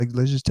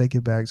let's just take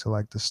it back to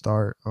like the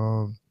start.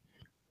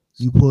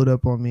 You pulled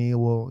up on me.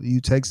 Well,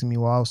 you texted me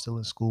while I was still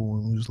in school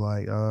and was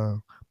like,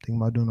 thinking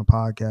about doing a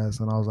podcast.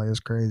 And I was like, it's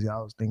crazy. I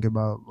was thinking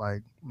about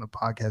like the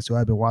podcast too.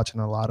 I've been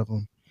watching a lot of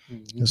them. Hmm.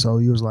 And so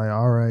he was like,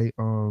 all right,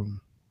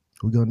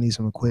 we're gonna need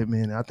some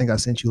equipment. And I think I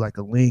sent you like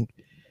a link.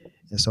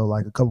 And so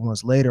like a couple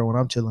months later, when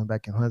I'm chilling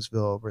back in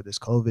Huntsville over this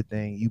COVID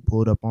thing, you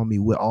pulled up on me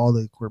with all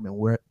the equipment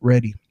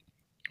ready.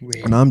 And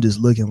Ready. I'm just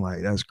looking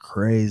like that's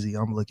crazy.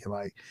 I'm looking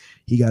like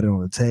he got it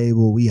on the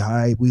table. We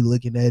hype. We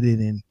looking at it,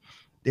 and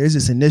there's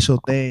this initial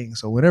thing.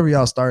 So whenever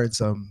y'all started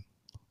something,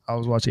 I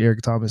was watching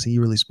Eric Thomas. He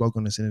really spoke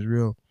on this in his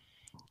reel.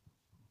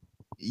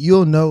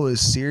 You'll know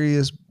it's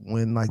serious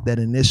when like that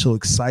initial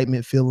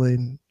excitement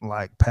feeling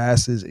like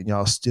passes and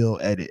y'all still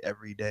at it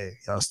every day.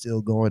 Y'all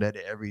still going at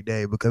it every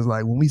day because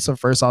like when we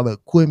first saw the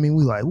equipment,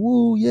 we like,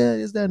 woo, yeah,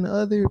 is that and the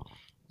other.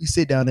 We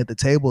sit down at the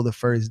table the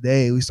first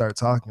day, we start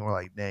talking. We're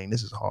like, dang,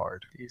 this is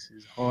hard. This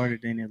is harder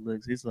than it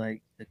looks. It's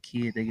like a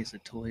kid that gets a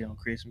toy on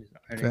Christmas.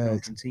 Are they gonna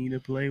Facts. continue to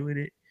play with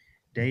it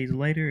days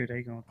later, or are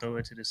they gonna throw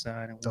it to the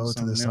side and want Throw it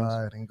to the something else?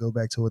 side and go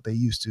back to what they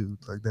used to,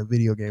 like that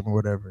video game or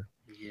whatever.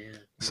 Yeah, yeah.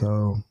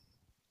 So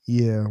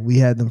yeah, we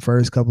had them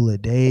first couple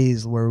of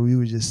days where we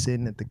were just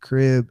sitting at the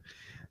crib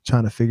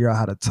trying to figure out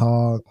how to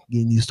talk,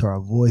 getting used to our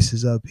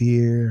voices up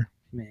here.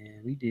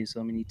 Man, we did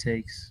so many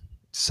takes.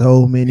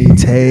 So many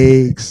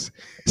takes,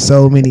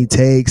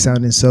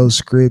 sounding so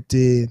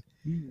scripted.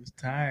 We was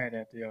tired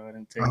after all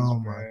them takes, Oh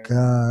my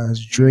bro.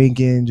 gosh,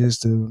 drinking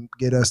just to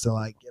get us to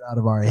like get out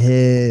of our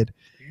head,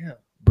 Yeah,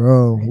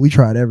 bro. We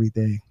tried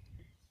everything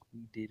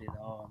we did it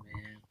all,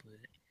 man.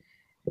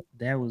 But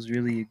that was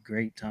really a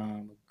great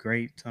time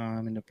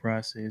in the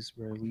process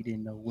where we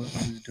didn't know what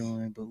we was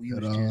doing, but we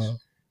at was just all.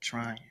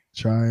 trying,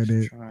 Trying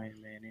just it,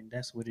 trying, man. And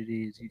that's what it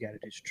is. You gotta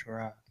just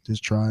try.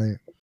 just try it.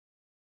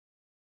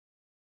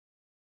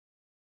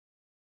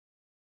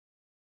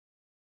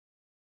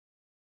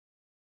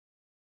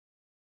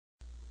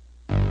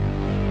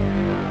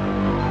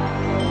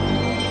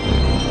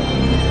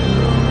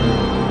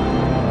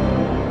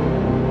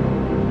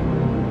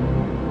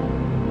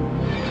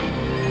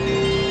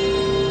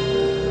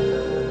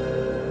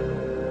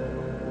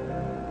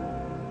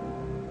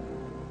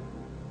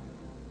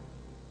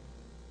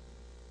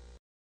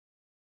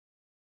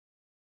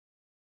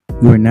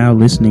 You are now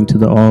listening to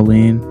the All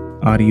In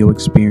audio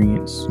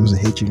experience. It was a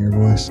hitch in your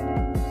voice.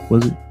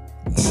 Was it?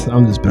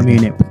 I'm just I'm picking.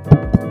 hearing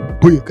that.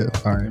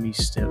 Booyaka. All Let right. me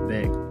step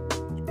back.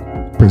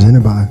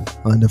 Presented by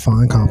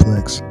Undefined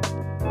Complex.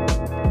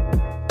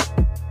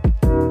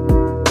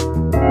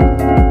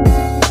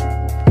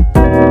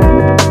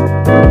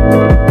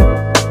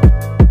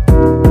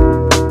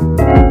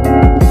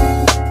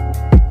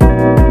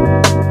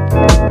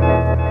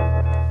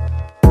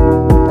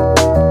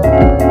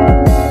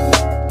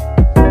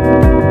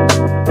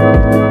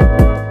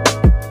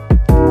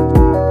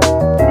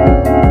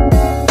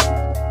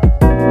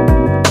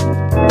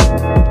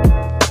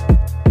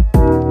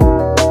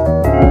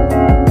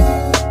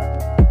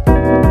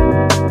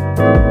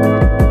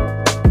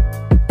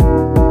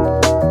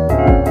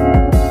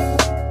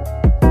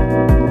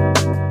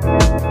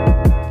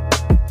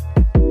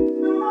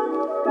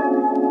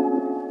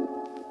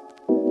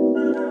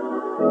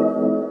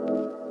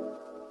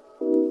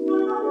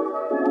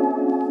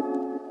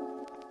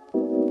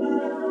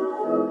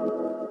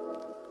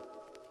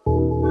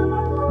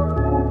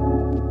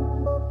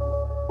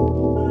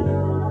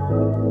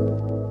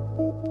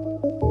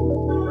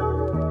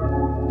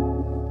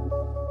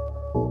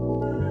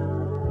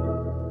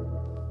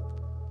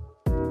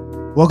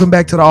 Welcome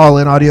back to the All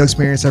In Audio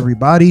Experience,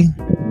 everybody.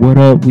 What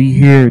up? We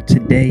here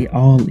today,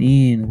 all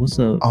in. What's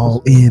up?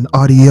 All In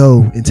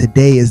Audio, and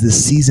today is the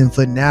season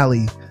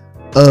finale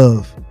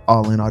of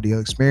All In Audio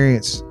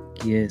Experience.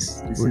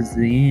 Yes, this is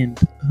the end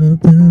of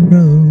the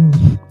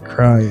road.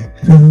 Crying.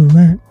 All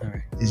right.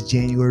 It's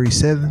January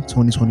 7th,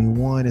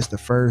 2021. It's the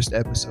first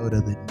episode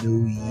of the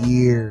new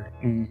year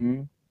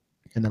Mm-hmm.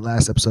 and the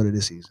last episode of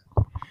this season.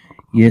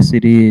 Yes,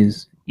 it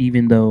is.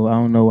 Even though I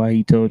don't know why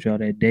he told y'all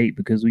that date,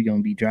 because we're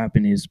gonna be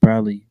dropping this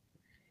probably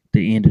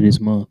the end of this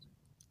month.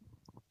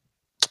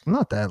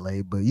 Not that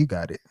late, but you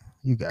got it.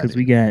 You got Because it.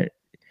 we got,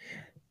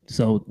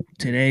 so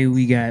today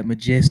we got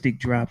Majestic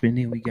dropping,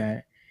 then we got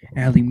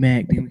Ally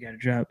Mac, then we got to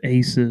drop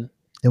Asa.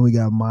 Then we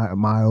got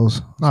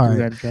Miles. All Still right.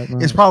 got to drop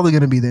It's mine. probably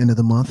going to be the end of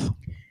the month.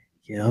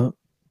 Yep.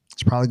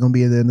 It's probably going to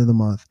be at the end of the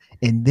month.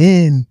 And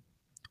then,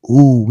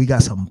 ooh, we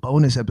got some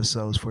bonus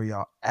episodes for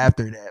y'all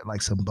after that,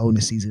 like some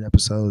bonus season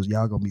episodes.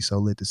 Y'all going to be so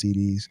lit to see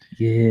these.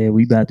 Yeah,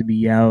 we about to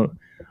be out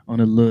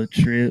on a little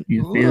trip.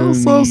 You feel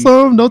So, me?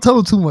 some. Don't tell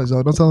them too much,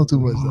 though. Don't tell them too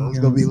much, though. It's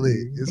going to be lit.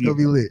 It's going to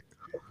be Yeah. lit.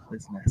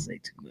 Let's not say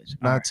too much.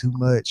 All Not right. too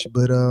much.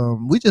 But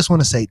we just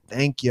want to say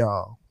thank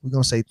y'all. We're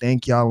going to say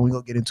thank y'all. We're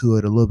going to get into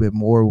it a little bit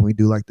more when we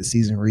do like the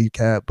season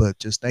recap. But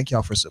just thank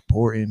y'all for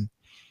supporting.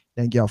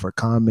 Thank y'all for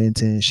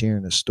commenting,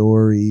 sharing the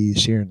stories,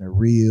 sharing the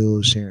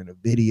reels, sharing the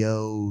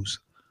videos.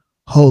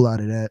 Whole lot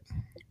of that.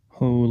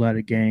 Whole lot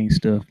of gang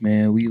stuff,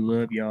 man. We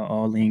love y'all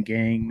all in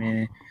gang,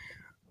 man.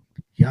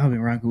 Y'all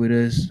been rocking with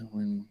us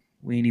when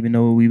We didn't even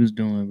know what we was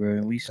doing, bro.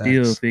 And we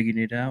still Facts. figuring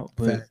it out.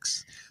 But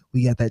Facts.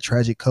 We got that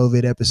tragic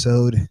COVID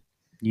episode.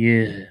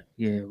 yeah,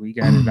 we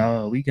got it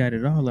all. We got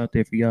it all out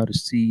there for y'all to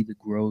see the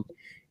growth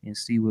and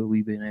see what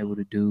we've been able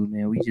to do,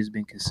 man. We just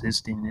been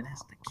consistent, and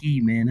that's the key,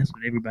 man. That's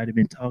what everybody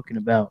been talking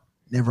about.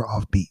 Never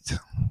offbeat.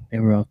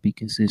 Never off, be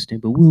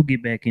consistent. But we'll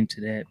get back into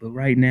that. But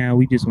right now,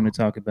 we just want to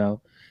talk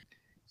about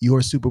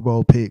Your Super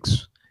Bowl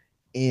picks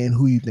and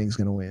who you think's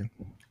gonna win.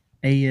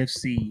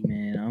 AFC,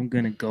 man. I'm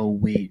gonna go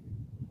with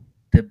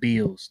the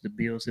Bills. The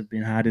Bills have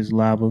been hot as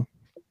lava.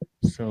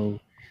 So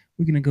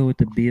we're gonna go with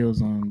the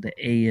Bills on the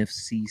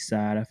AFC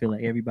side. I feel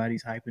like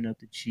everybody's hyping up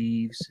the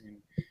Chiefs and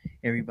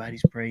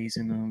everybody's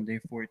praising them.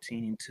 They're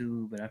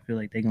 14-2, but I feel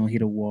like they're gonna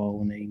hit a wall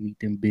when they meet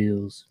them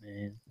Bills,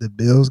 man. The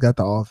Bills got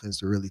the offense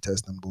to really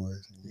test them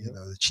boys. You Yep.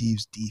 know, the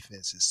Chiefs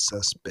defense is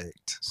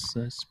suspect.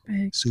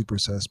 Suspect. Super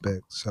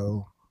suspect.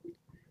 So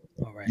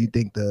All you right.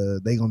 think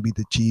they gonna beat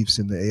the Chiefs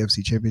in the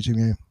AFC championship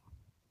game?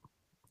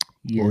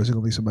 Yeah. Or is it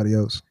gonna be somebody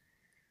else?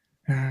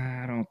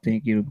 I don't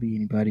think it'll be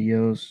anybody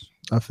else.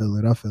 I feel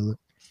it. I feel it.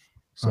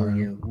 So All right.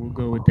 yeah, we'll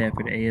go with that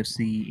for the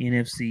AFC.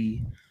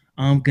 NFC,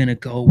 I'm gonna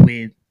go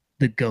with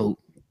the GOAT.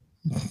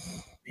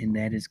 And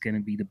that is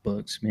gonna be the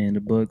Bucks, man.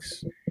 The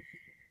Bucks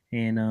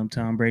and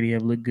Tom Brady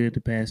have looked good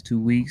the past 2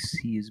 weeks.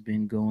 He has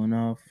been going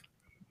off,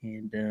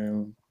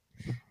 and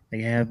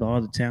they have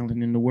all the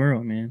talent in the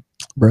world, man.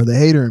 Bro, the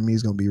hater in me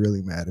is gonna be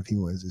really mad if he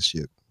wins this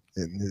shit.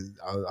 And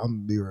I'm gonna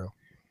be real.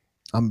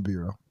 I'm gonna be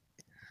real.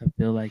 I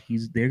feel like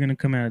they're gonna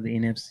come out of the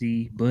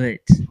NFC, but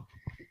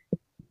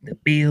the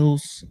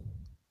Bills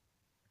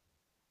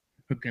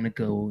are gonna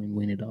go and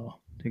win it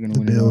all. They're gonna The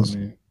win Bills. it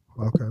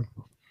all, man. Okay.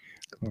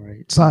 All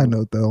right. Side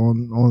note though,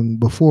 on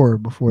before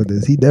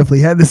this, he definitely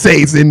had the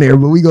Saints in there,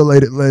 but we gonna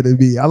let it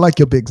be. I like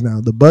your picks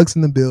now. The Bucks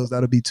and the Bills.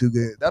 That'll be too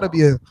good. That'll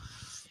be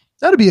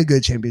a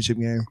good championship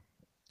game.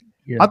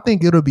 Yeah. I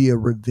think it'll be a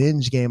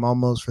revenge game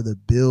almost for the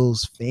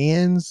Bills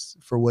fans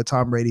for what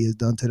Tom Brady has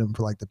done to them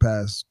for like the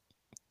past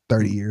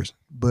 30 years.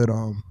 But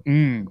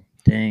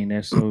Dang,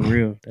 that's so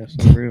real. That's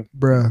so real.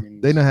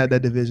 bruh, they done had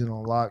that division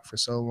on lock for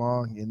so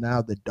long, and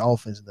now the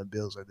Dolphins and the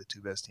Bills are the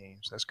two best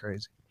teams. That's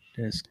crazy.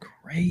 That's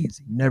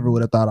crazy. Never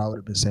would have thought I would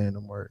have been saying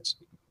them words.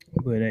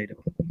 But hey,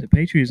 the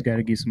Patriots got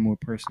to get some more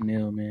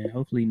personnel, man.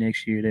 Hopefully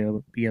next year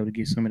they'll be able to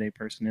get some of their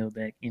personnel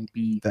back and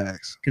be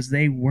Facts. because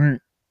they were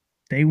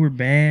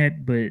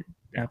bad, but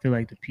I feel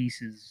like the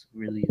pieces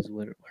really is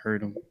what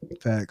hurt them.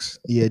 Facts.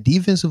 Yeah,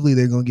 defensively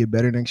they're gonna get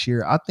better next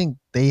year. I think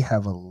they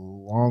have a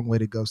long way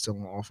to go still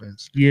on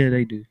offense. Yeah,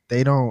 they do.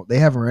 They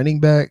have running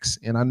backs,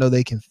 and I know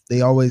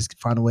they always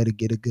find a way to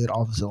get a good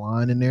offensive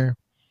line in there.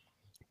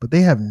 But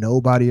they have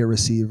nobody at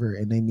receiver,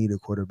 and they need a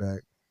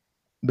quarterback.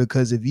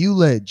 Because if you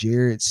let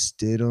Jared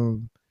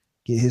Stidham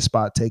get his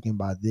spot taken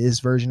by this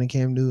version of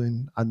Cam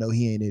Newton, I know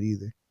he ain't it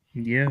either.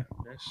 Yeah,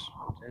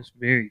 that's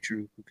very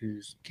true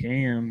because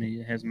Cam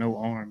has no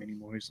arm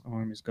anymore. His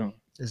arm is gone.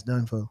 It's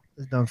done for.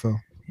 It's done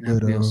for. And I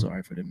But, feel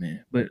sorry for the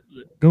man. But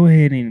go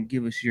ahead and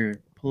give us your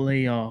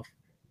playoff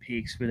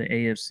picks for the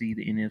AFC,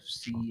 the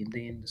NFC, and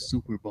then the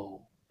Super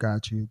Bowl.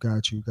 Got you.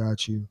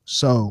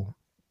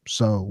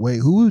 So wait,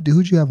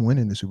 who'd you have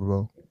winning the Super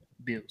Bowl?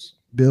 Bills.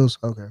 Bills.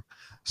 Okay.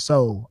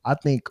 So I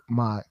think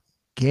my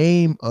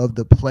game of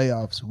the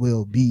playoffs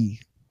will be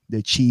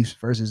the Chiefs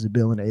versus the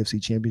Bill in the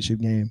AFC Championship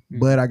game. Mhm.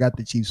 But I got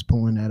the Chiefs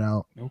pulling that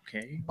out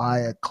Okay. by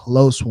a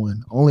close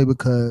one, only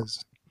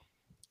because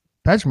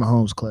Patrick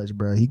Mahomes clutch,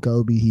 bro. He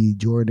Kobe, he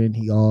Jordan,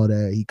 he all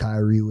that, he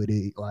Kyrie with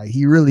it. Like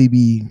he really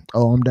be.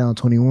 Oh, I'm down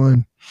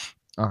 21.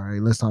 All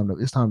right,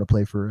 it's time to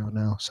play for real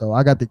now. So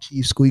I got the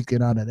Chiefs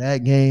squeaking out of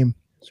that game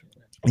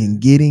and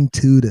getting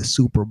to the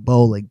Super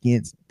Bowl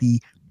against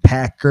the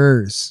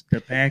Packers.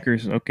 The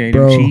Packers. Okay,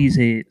 Bro. the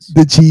cheeseheads.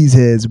 The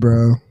cheeseheads,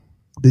 bro.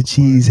 The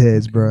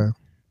cheeseheads, bro.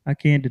 I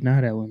can't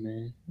deny that one,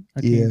 man. I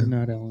Yeah. can't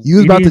deny that one. You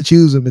was It about to is-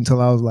 choose them until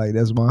I was like,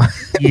 that's mine.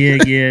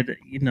 Yeah.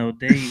 You know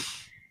the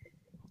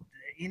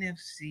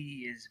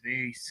NFC is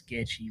very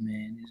sketchy,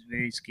 man. It's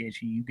very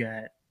sketchy. You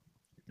got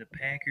the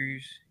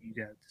Packers, you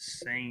got the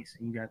Saints,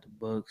 and you got the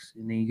Bucks,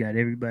 and then you got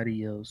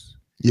everybody else.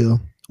 Yeah.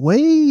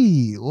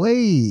 Wait.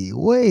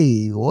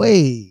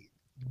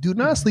 Do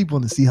not sleep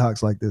on the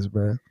Seahawks like this,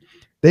 bro.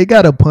 They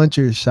got a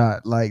puncher's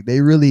shot. Like they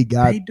really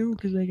got. They do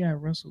because they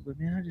got Russell, but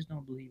man, I just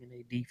don't believe in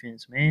their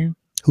defense, man.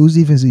 Whose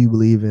defense do you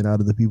believe in out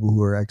of the people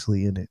who are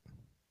actually in it,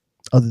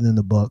 other than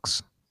the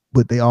Bucks?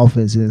 But the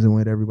offense isn't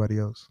with everybody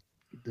else.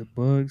 The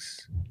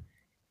Bucks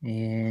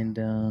and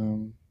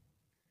man,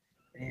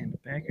 the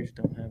Packers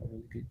don't have a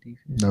really good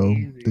defense. No,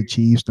 either. the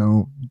Chiefs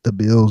don't. The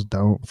Bills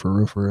don't.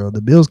 For real.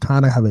 The Bills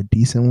kind of have a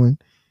decent one.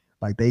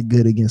 Like they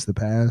good against the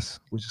pass,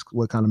 which is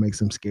what kind of makes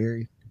them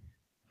scary.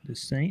 The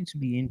Saints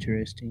be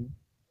interesting.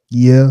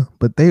 Yeah,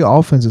 but they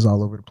offense is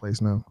all over the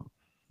place now.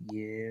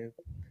 Yeah.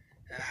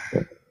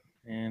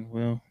 Man,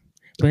 well,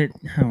 but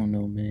I don't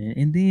know, man.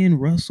 And then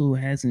Russell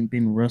hasn't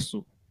been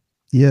Russell.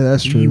 Yeah,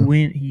 that's true.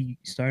 He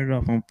started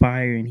off on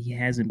fire and he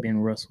hasn't been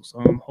Russell. So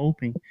I'm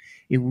hoping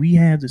if we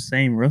have the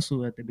same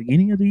Russell at the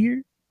beginning of the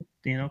year,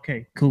 then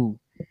okay, cool.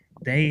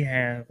 They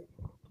have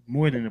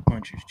more than a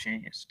puncher's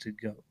chance to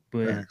go.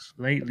 but Facts.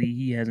 lately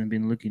he hasn't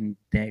been looking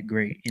that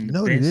great. And You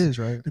know what it is,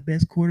 right? the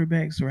best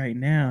quarterbacks right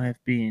now have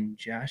been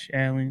Josh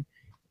Allen,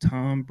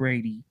 Tom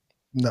Brady.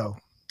 No.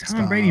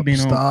 Tom Brady been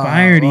on Stop.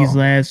 fire these Oh.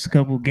 last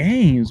couple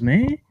games,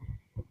 man.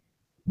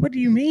 What do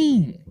you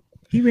mean?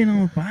 He been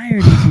on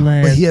fire these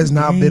last. But he has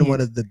not been games.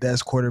 one of the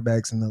best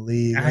quarterbacks in the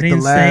league. I Like didn't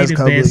the say last the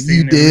couple, best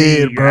you in the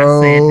did, league.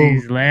 bro. I said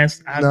these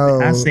last. I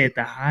No. said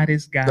the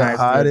hottest The guys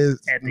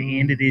hottest at the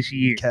end of this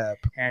year cap.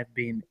 have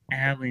been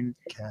Allen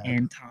Cap.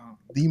 and Tom.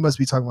 You must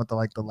be talking about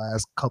the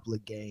last couple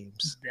of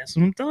games. That's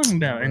what I'm talking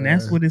about, and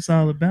that's Bruh. what it's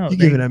all about. You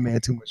giving that man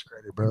too much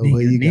credit, bro. But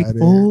Nigga, you Nick got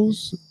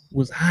Foles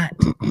was hot.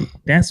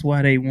 That's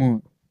why they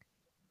won.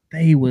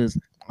 They was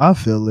I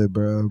feel it,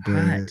 bro. But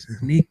hot.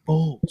 Nick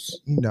Foles,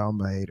 you know I'm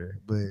a hater.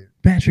 But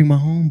Patrick, my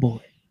homeboy.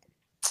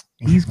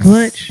 He's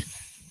clutch,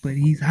 but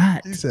he's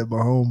hot. he said my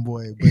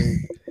homeboy.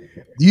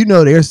 But you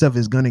know their stuff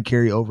is gonna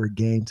carry over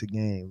game to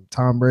game.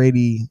 Tom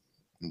Brady,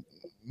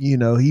 you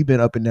know, he been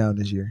up and down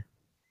this year.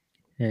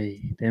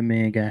 Hey, that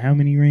man got how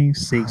many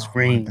rings? 6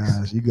 rings. My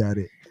gosh, you got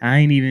it. I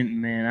ain't even,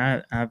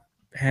 man. I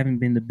haven't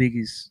been the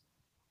biggest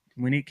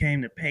when it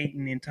came to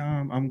Peyton and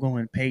Tom. I'm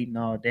going Peyton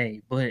all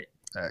day, but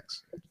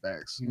Facts.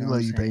 you We know love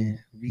what you, I'm Peyton. saying?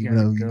 We Even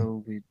gotta though you-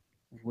 go with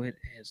what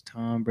has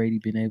Tom Brady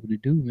been able to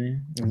do,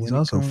 man. And He's when it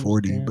also comes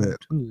 40, down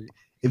but to it,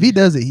 if he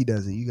does it, he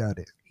does it. You got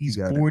it. he's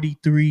got it.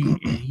 43 and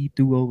he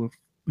threw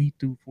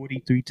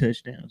 43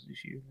 touchdowns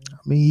this year. Man.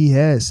 I mean, he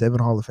has 7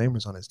 Hall of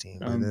Famers on his team.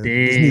 But I'm it's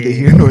neither dead.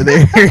 here nor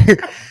there.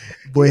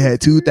 Boy had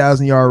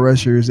 2,000-yard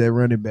rushers at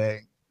running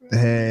back.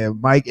 Had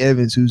Mike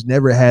Evans, who's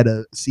never had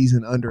a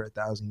season under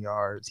 1,000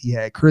 yards. He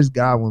had Chris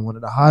Godwin, one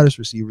of the hottest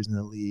receivers in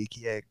the league.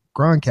 He had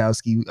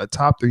Gronkowski, a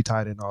top 3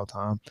 tight end all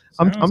time.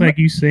 Sounds like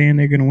you saying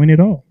they're gonna win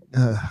it all.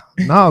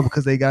 No,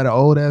 because they got an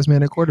old ass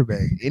man at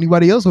quarterback.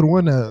 Anybody else would have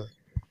won the.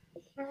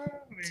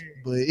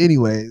 But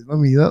anyway, let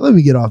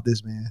me get off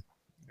this, man.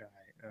 All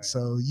right.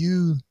 So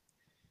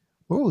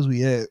where was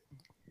we at?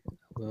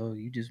 Well,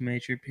 you just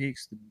made your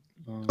picks.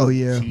 Oh,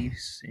 yeah.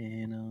 Chiefs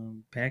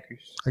and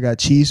Packers. I got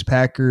Chiefs,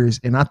 Packers,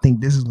 and I think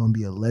this is going to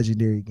be a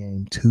legendary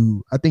game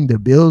too. I think the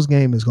Bills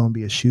game is going to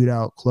be a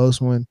shootout, close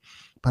one.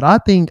 But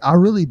I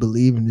really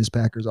believe in this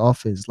Packers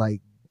offense.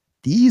 Like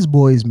these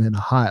boys been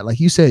hot. Like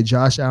you said,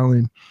 Josh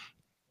Allen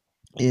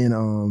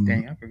and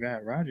Dang, I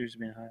forgot Rodgers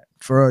been hot.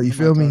 for you What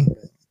am I feel me? talking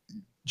about?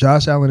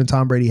 Josh Allen and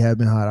Tom Brady have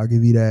been hot. I'll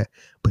give you that.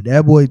 But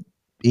that boy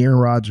Aaron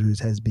Rodgers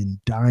has been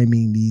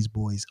diming these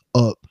boys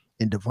up.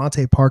 And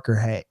Devontae Parker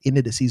had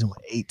ended the season with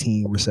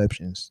 18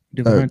 receptions.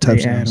 Devontae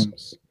touchdowns.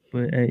 Adams.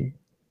 But hey,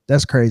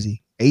 That's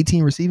crazy.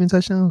 18 receiving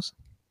touchdowns?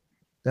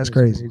 That's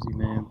crazy.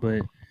 man.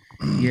 But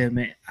yeah,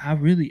 man, I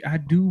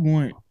do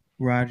want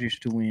Rodgers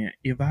to win.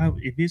 If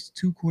it's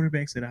 2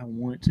 quarterbacks that I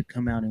want to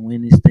come out and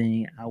win this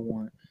thing, I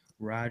want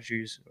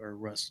Rodgers or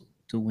Russell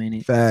to win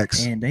it.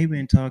 Facts. And they've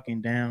been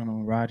talking down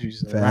on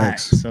Rodgers a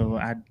Facts. lot. So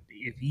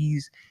if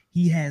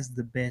he has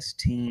the best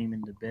team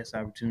and the best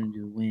opportunity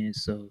to win.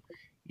 So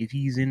if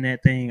he's in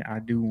that thing, I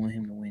do want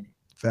him to win it.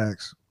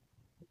 Facts.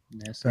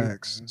 That's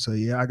Facts. it, So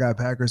yeah, I got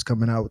Packers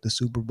coming out with the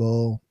Super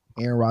Bowl.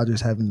 Aaron Rodgers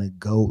having the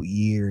GOAT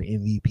year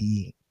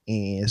MVP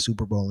and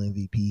Super Bowl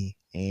MVP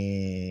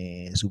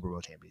and Super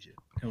Bowl championship.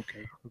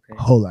 Okay.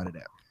 A whole lot of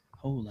that.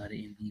 Whole lot of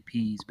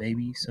MVPs,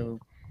 baby. So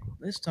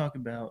let's talk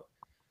about.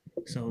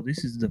 So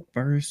this is the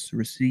first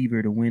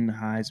receiver to win the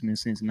Heisman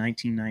since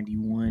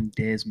 1991,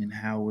 Desmond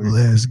Howard.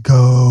 Let's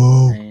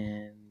go.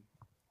 And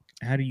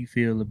how do you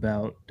feel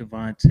about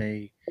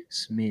Devontae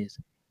Smith?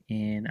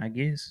 And I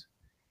guess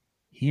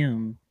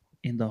him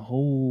in the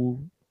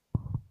whole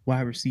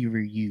wide receiver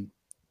U.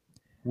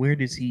 Where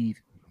does he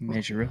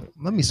measure up?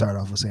 Let me start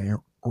off with saying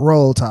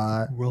roll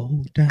tide.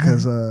 Roll down.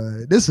 Because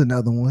this is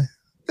another one.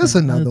 This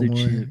another one.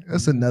 chip.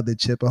 That's another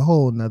chip. A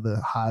whole nother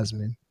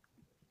Heisman.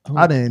 Oh,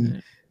 I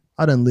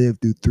didn't live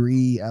through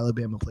 3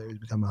 Alabama players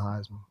becoming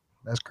Heisman.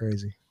 That's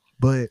crazy.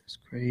 But It's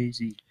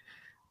crazy.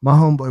 my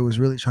homeboy was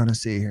really trying to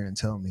sit here and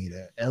tell me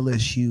that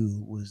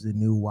LSU was the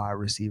new wide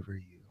receiver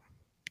U.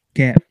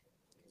 Cap.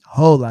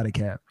 Whole lot of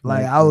cap.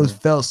 Like Like, I bro.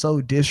 felt so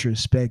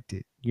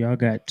disrespected. Y'all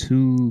got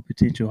 2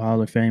 potential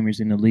Hall of Famers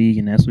in the league,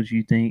 and that's what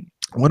you think?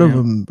 One of Yeah.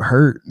 them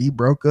hurt. He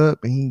broke up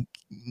and he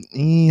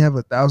ain't have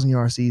a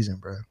 1,000-yard season,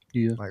 bro.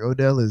 Yeah. Like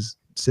Odell is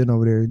sitting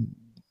over there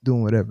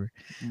doing whatever.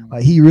 Mm.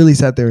 Like he really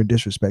sat there and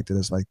disrespected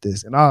us like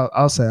this. And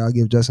I'll say I'll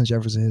give Justin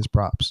Jefferson his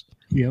props.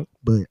 Yep.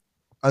 But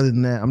other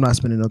than that, I'm not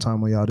spending no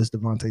time on y'all. This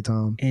Devontae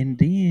Tom. And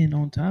then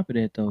on top of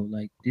that, though,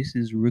 like this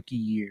is rookie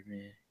year,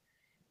 man.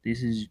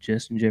 This is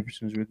Justin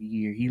Jefferson's rookie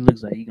year. He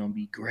looks like he's gonna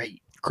be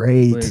great.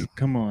 Great. But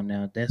come on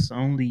now, that's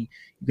only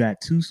you got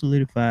 2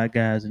 solidified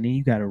guys, and then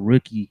you got a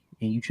rookie,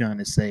 and you trying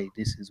to say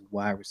this is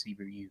wide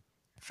receiver U.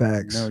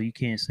 Facts. No, you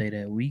can't say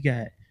that. We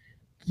got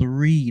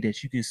 3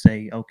 that you can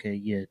say, okay,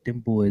 yeah, them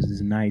boys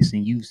is nice,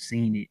 and you've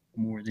seen it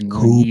more than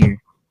 1 Coop. year.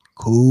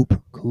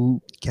 Coop,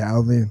 Cool.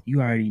 Calvin.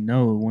 You already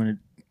know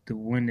the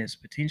one that's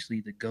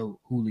potentially the GOAT,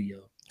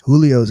 Julio.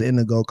 Julio's in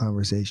the GOAT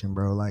conversation,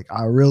 bro. Like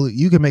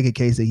you can make a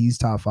case that he's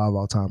top 5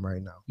 all time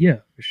right now. Yeah,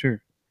 for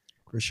sure.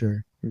 For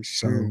sure. For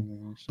So, sure,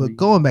 man. So But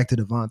going back to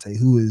Devontae,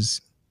 who is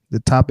the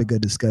topic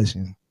of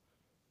discussion.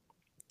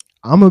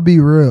 I'm gonna be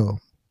real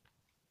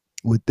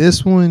with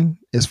this one.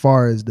 As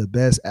far as the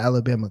best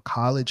Alabama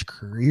college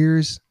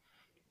careers,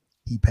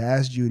 he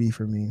passed Judy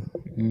for me,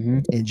 Mm-hmm.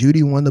 and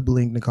Judy won the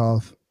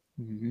Biletnikoff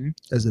Mm-hmm.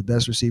 as the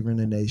best receiver in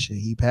the nation.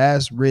 He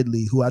passed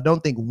Ridley, who I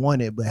don't think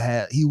won it, but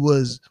he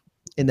was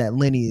in that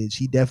lineage.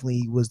 He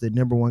definitely was the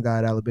number one guy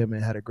at Alabama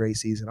and had a great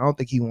season. I don't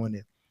think he won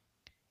it.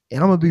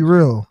 And I'm gonna be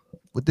real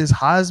with this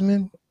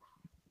Heisman.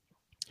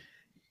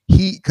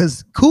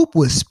 Because Coop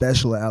was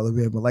special at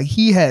Alabama. Like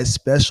he had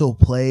special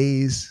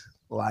plays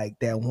like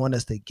that won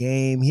us the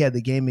game. He had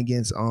the game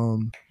against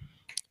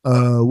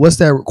what's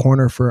that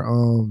corner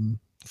for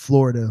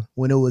Florida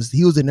when he was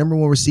the number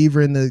one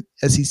receiver in the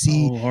SEC.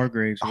 Oh,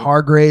 Hargraves.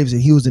 Hargraves,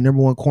 and he was the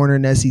number one corner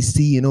in the SEC,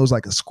 and it was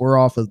like a square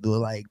off of the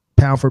like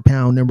pound for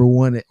pound number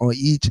one on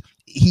each.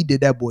 He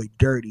did that boy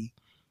dirty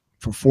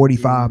for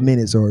 45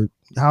 minutes or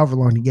however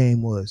long the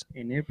game was.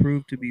 And it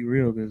proved to be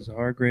real because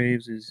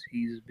Hargraves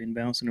he's been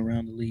bouncing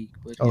around the league.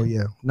 But oh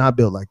yeah, not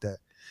built like that.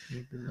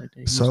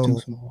 He's too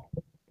small.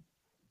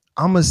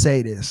 I'm gonna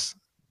say this.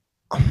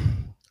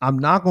 I'm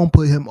not gonna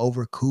put him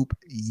over Coop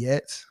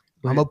yet.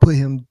 I'm gonna put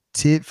him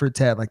tit for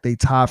tat, like they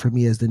tied for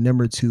me as the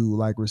number 2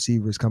 like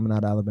receivers coming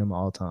out of Alabama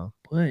all time.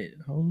 But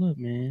hold up,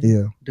 man.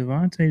 Yeah,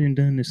 Devontae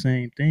done the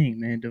same thing,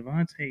 man.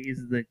 Devontae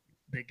is the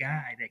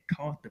guy that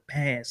caught the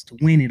pass to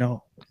win it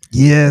all.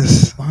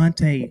 Yes,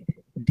 Devontae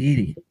did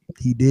it.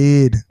 He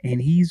did,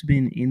 and he's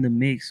been in the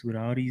mix with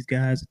all these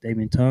guys that they've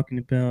been talking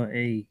about.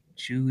 Hey,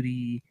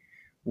 Judy,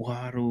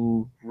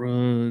 Waddle,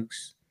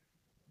 Ruggs.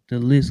 The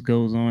list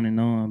goes on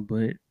and on,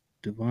 but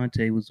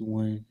Devontae was the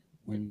one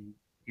when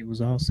it was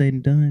all said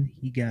and done.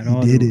 He got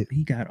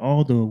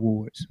all the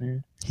awards,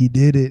 man. He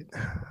did it.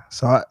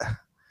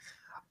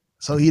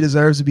 So he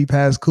deserves to be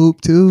past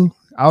Coop too.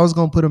 I was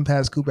gonna put him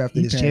past Coop after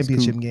this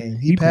championship game.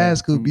 He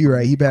passed Coop. You're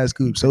right. He passed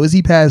Coop. So is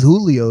he past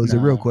Julio? Is the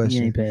real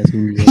question. He ain't past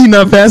Julio. He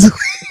not past.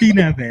 He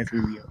not past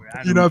Julio.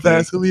 Bro. You not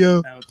past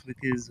Julio?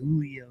 Because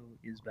Julio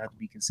is about to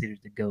be considered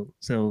the GOAT.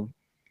 So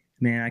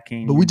man, I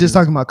can't. But we just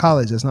talking about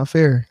college. That's not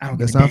fair.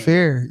 That's not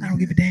fair. I don't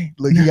give a damn.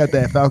 Look, he got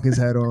that Falcons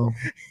hat on.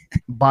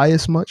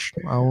 Bias much?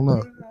 I don't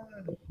know.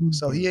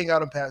 So he ain't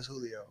got him past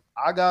Julio.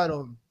 I got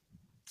him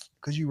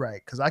because you're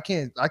right. Because I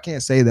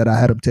can't say that I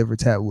had him tit for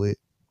tat with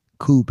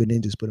Coop and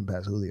then just put him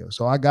past Julio.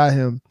 So I got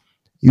him.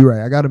 You're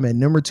right. I got him at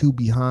number 2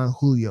 behind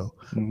Julio.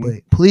 Mm-hmm.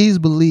 But please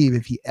believe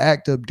if he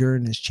act up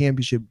during this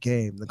championship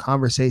game, the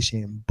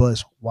conversation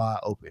busts wide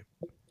open.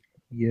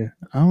 Yeah.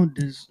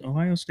 Does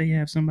Ohio State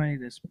have somebody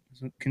that's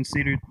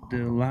considered the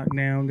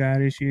lockdown guy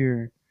this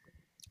year?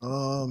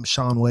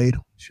 Sean Wade.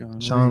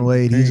 Sean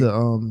Wade. He's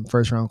a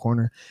first round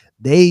corner.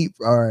 They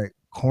are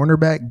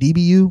cornerback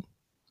DBU.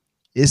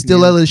 It's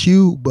still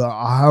LSU, but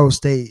Ohio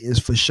State is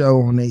for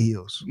sure on their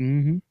heels.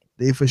 Mm-hmm.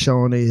 They for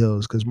sure on their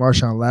heels because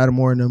Marshawn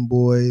Lattimore and them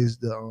boys,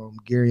 the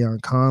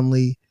Garyon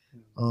Conley,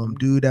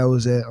 dude that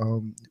was at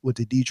with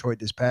the Detroit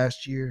this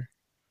past year,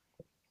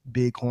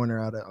 big corner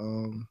out of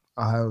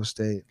Ohio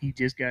State. He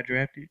just got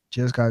drafted.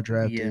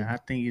 Yeah, I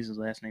think his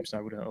last name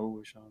started with an O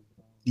or something.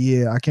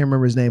 Yeah, I can't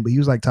remember his name, but he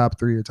was like top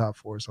 3 or top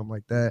 4 or something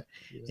like that.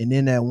 Yeah. And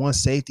then that one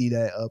safety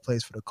that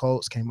plays for the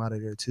Colts came out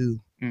of there too.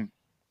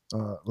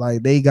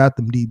 Like they got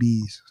them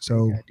DBs.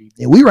 So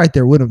and we right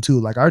there with them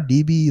too. Like our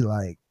DB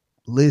like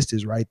list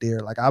is right there.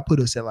 Like I put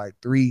us at like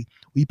 3.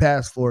 We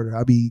passed Florida.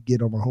 I'll be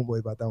getting on my homeboy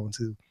about that one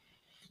too.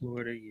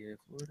 Florida.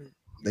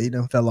 They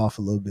done fell off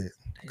a little bit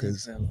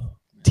because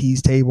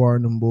Tease Tabor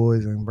and them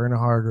boys and Vernon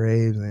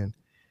Hargraves and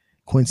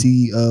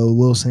Quincy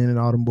Wilson and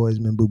all them boys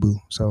been boo boo.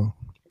 So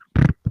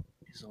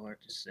it's hard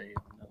to say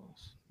on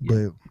those.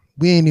 But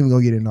we ain't even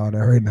gonna get into all that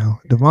right now.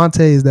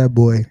 Devontae is that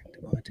boy.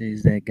 Devontae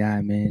is that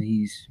guy, man.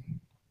 He's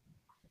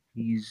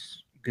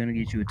gonna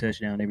get you a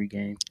touchdown every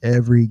game.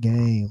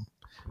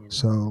 You know,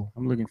 so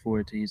I'm looking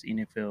forward to his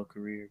NFL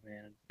career,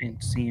 man,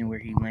 and seeing where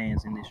he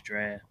lands in this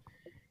draft.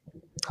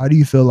 How do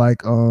you feel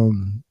like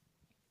him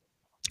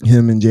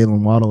and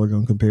Jalen Waddle are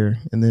gonna compare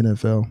in the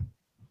NFL?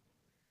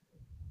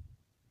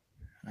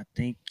 I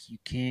think you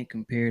can't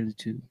compare the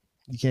two.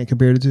 You can't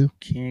compare the two?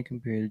 Can't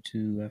compare the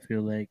two. I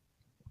feel like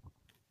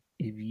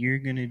if you're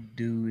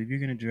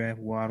gonna draft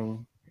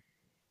Waddle,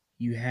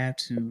 you have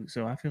to.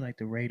 So I feel like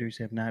the Raiders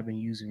have not been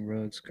using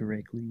Ruggs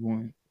correctly.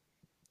 One,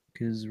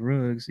 because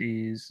Ruggs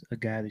is a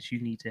guy that you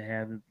need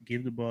to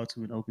give the ball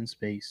to an open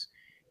space.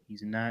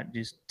 He's not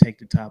just take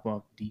the top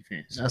off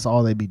defense. That's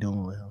all they be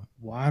doing with him.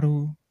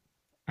 Waddle,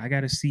 I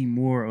got to see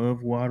more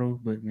of Waddle,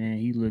 but man,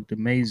 he looked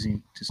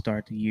amazing to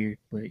start the year.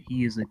 But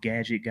he is a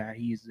gadget guy.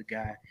 He is the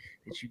guy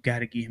that you got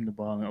to give him the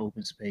ball in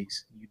open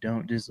space. You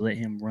don't just let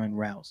him run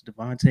routes.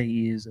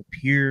 Devontae is a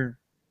pure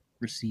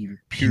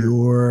receiver.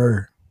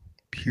 Pure.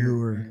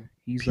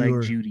 He's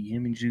like Judy.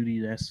 Him and Judy,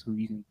 that's who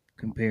you can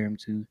compare him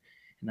to.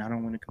 And I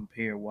don't want to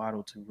compare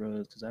Waddle to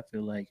Ruggs because I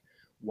feel like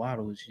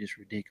Waddle is just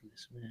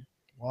ridiculous, man.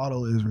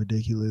 Waddle is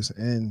ridiculous.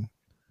 And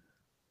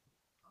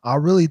I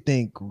really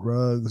think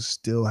Ruggs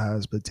still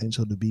has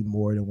potential to be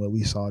more than what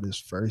we saw this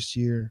first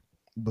year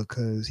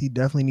because he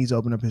definitely needs to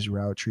open up his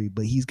route tree,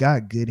 but he's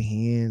got good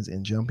hands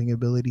and jumping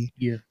ability.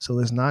 Yeah. So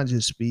it's not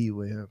just speed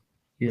with him.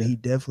 but Yeah. he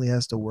definitely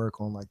has to work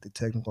on like the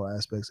technical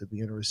aspects of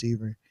being a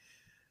receiver.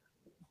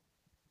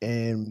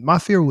 And my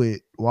fear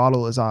with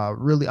Waddle is I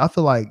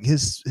feel like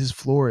his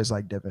floor is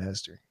like Devin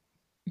Hester.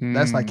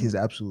 That's like his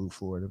Mm. absolute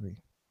floor to me.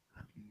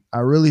 I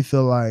really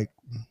feel like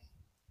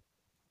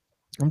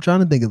I'm trying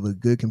to think of a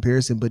good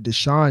comparison, but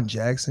Deshaun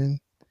Jackson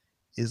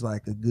is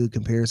like a good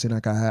comparison.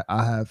 Like I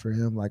have for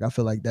him. Like I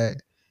feel like that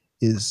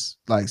is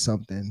like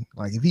something.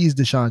 Like if he's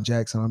Deshaun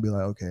Jackson, I'll be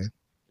like, okay,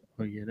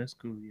 Oh yeah, that's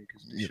cool. Yeah,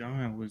 because yeah,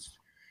 Deshaun was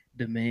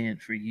the man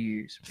for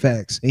years, bro.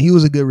 facts. And he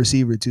was a good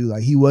receiver too.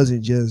 Like he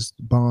wasn't just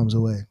bombs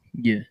away.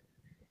 Yeah,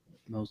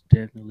 most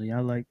definitely. I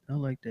like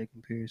that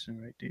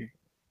comparison right there.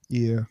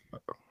 Yeah.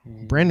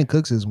 And Brandon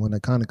Cooks is one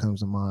that kind of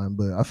comes to mind,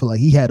 but I feel like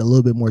he had a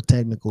little bit more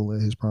technical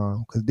in his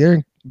prime because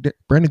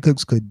Brandon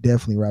Cooks could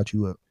definitely route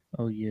you up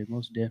oh yeah,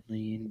 most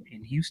definitely.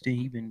 In Houston,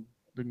 he been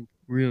looking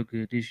real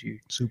good this year.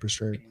 super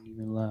straight. Can't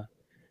even lie.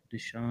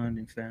 Deshaun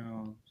and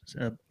found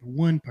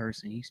one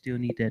person. He still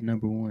need that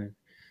number one.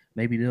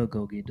 Maybe they'll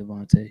go get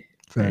Devontae. Hey,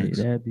 Facts.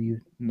 that'd be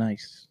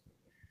nice.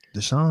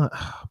 Deshaun,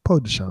 poor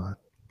Deshaun.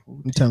 Poor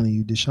I'm Deshaun. telling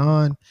you,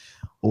 Deshaun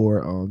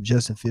or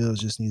Justin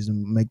Fields just needs to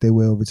make their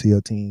way over to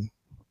your team.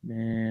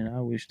 Man, I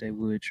wish they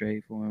would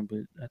trade for him,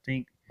 but I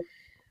think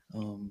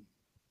um,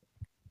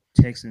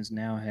 Texans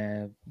now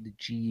have the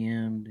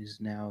GM is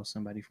now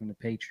somebody from the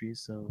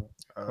Patriots, so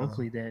Uh,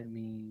 hopefully that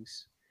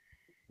means.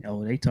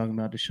 Oh, they talking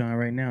about Deshaun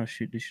right now.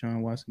 Should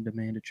Deshaun Watson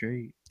demand a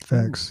trade? Ooh,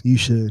 Facts. You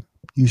should.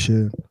 You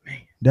should. man,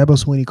 Dabo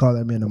Sweeney called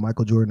that man a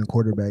Michael Jordan of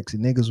quarterbacks,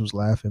 and niggas was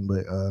laughing,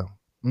 but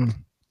mm,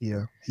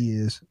 yeah, he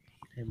is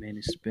that man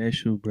is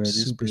special, bro.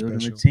 Just super build him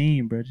a special.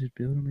 team, bro. Just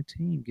build him a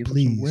team. Give him some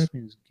Please,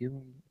 weapons. Give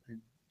him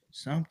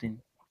something.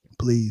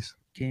 please.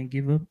 Can't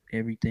give up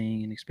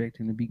everything and expect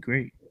him to be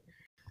great.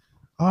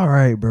 All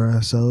right, bro.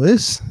 So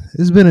it's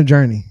been a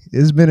journey.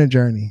 It's been a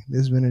journey.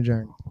 It's been a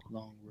journey.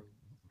 Long road.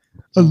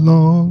 A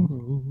long.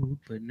 Road.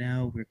 But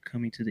now we're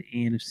coming to the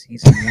end of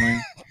season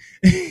one.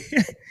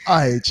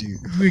 I hate you.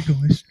 We're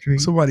going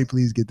straight. Somebody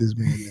please get this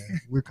man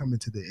there. We're coming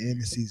to the end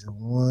of season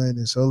one,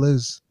 and so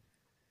let's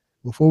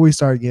before we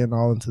start getting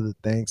all into the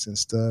thanks and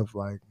stuff,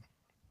 like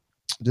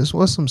just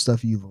what's some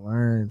stuff you've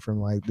learned from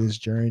like this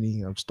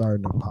journey of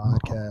starting a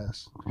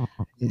podcast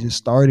and just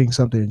starting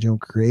something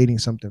and creating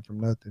something from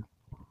nothing.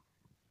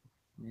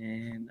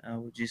 Man, I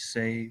would just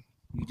say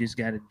you just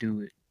got to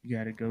do it. You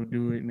got to go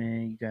do it,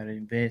 man. You got to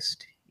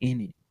invest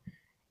in it.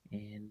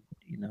 And,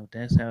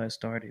 that's how it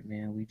started,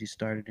 man. We just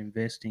started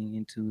investing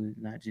into it,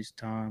 not just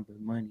time, but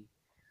money.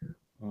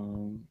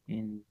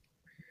 And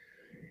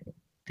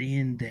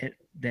then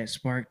that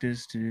sparked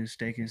us to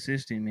stay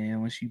consistent,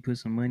 man. Once you put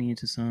some money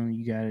into something,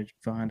 you got to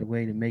find a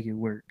way to make it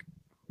work,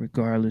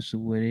 regardless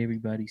of what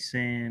everybody's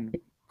saying,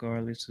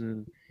 regardless of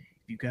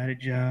if you got a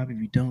job, if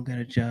you don't got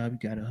a job,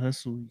 you got to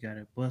hustle, you got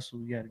to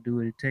bustle, you got to do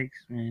what it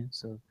takes, man.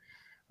 So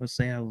let's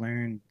say I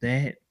learned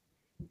that,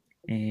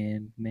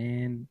 and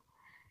man,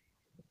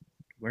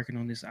 working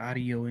on this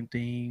audio and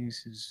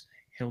things has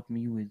helped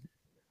me with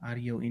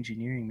audio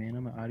engineering, man.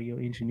 I'm an audio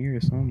engineer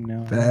or something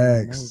now. I don't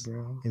even know, Facts.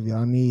 bro. If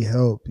y'all need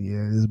help,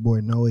 yeah, this boy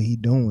know what he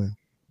doing.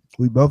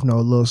 We both know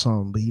a little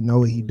something, but he know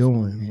what he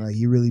doing. Like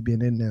he really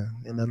been in there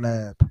in the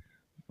lab.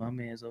 My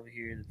man's over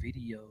here,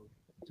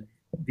 the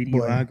Boy,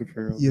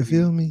 videographer over you here.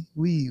 feel me?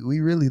 We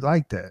really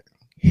like that.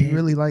 We Yeah.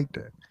 really like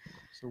that.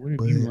 So what have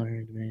But you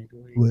learned, man? Go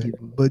ahead, but give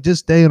him. but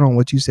just staying on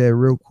what you said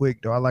real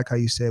quick though. I like how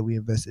you said we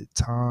invested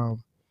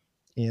time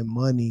and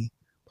money,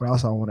 but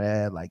also I want to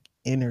add like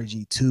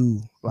energy too.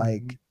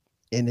 Like,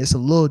 and it's a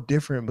little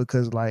different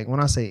because like when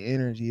I say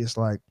energy, it's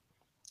like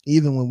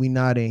even when we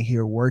not in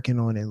here working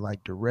on it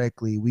like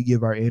directly, we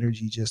give our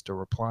energy just to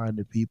replying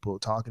to people,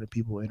 talking to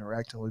people,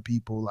 interacting with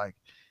people, like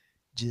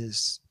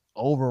just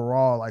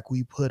overall, like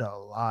we put a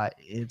lot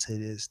into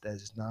this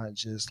that's not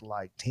just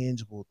like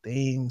tangible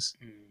things.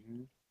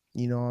 Mm-hmm.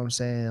 You know what I'm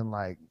saying?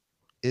 Like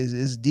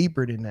it's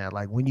deeper than that.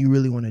 Like when you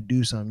really want to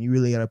do something, you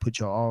really got to put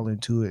your all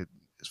into it.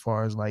 As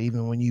far as like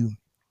even when you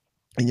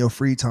in your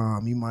free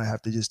time, you might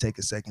have to just take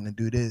a second to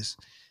do this,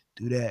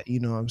 do that. You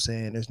know what I'm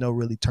saying? There's no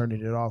really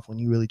turning it off when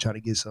you really try to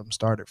get something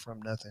started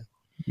from nothing.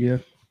 Yeah,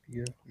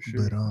 yeah, for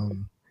But sure.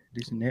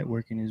 This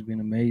networking has been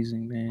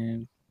amazing,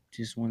 man.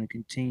 Just want to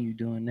continue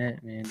doing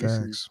that, man.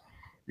 facts,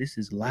 This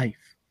is life.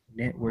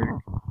 Network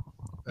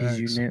is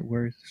your facts. net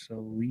worth. So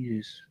we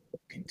just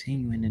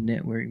continuing the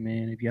network,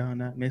 man. If y'all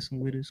not messing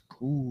with us,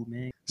 cool,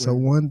 man. So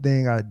Well, one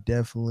thing I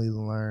definitely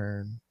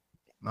learned,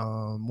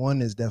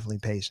 one is definitely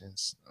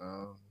patience.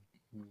 mhm.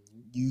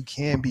 You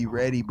can't be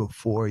ready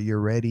before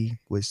you're ready,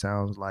 which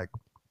sounds like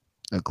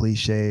a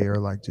cliche or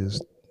like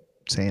just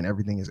saying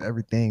everything is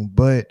everything.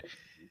 But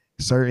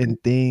certain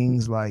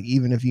things, like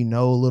even if you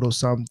know a little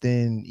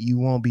something, you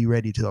won't be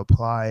ready to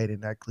apply it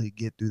and actually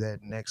get through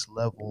that next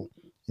level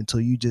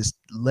until you just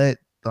let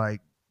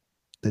like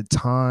the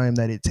time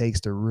that it takes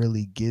to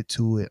really get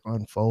to it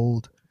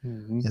unfold.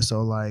 Mm-hmm. And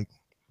so like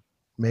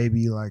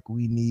maybe like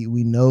we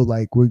know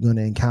like we're going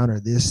to encounter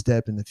this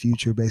step in the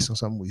future based on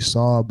something we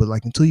saw, but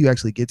like until you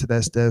actually get to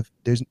that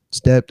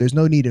step there's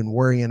no need in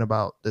worrying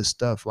about the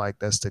stuff like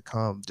that's to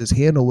come. Just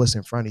handle what's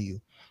in front of you.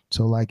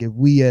 So like if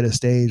we at a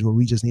stage where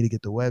we just need to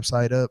get the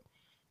website up,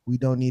 we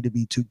don't need to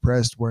be too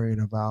pressed worrying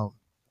about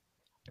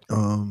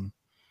um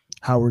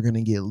how we're going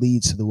to get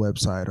leads to the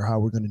website or how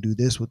we're going to do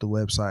this with the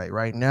website.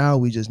 Right now,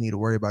 we just need to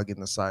worry about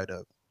getting the site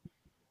up.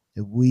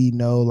 If we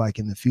know like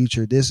in the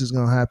future this is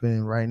going to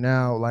happen, right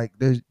now like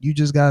there's you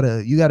got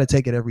to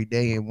take it every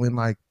day. And when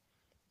like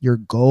your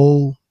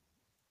goal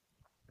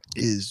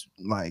is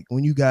like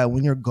when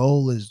your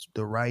goal is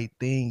the right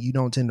thing, you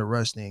don't tend to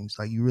rush things.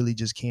 Like you really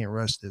just can't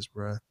rush this,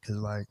 bro, because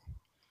like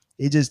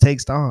it just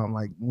takes time.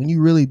 Like when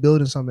you really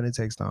building something, it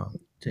takes time.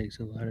 Takes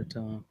a lot of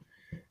time.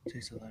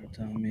 Takes a lot of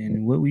time, man.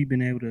 And what we've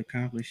been able to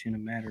accomplish in a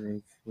matter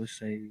of, let's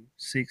say,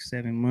 6,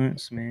 7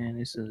 months, man,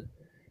 it's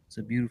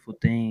a beautiful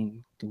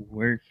thing. The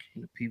work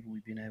and the people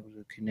we've been able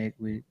to connect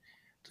with,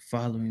 the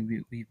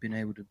following we've been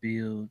able to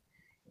build,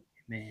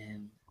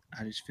 man.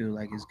 I just feel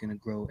like it's gonna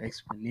grow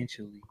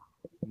exponentially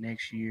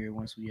next year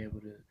once we able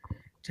to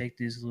take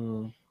this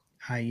little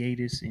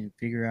hiatus and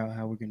figure out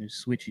how we're gonna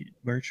switch it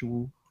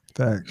virtual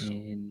Facts.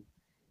 and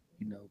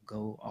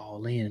go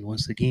all in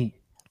once again.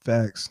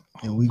 Facts.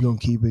 And All we in. gonna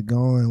keep it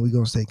going. We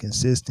gonna stay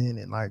consistent.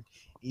 And like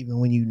even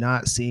when you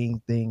not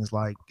seeing things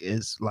like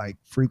it's like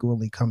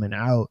frequently coming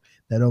out,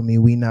 that don't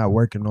mean we not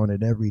working on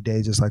it every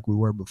day just like we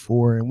were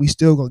before. And we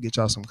still gonna get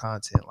y'all some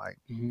content like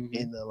Hmm.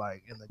 in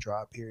the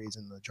dry periods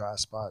and the dry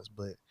spots.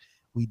 But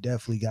we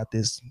definitely got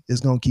this.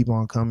 It's gonna keep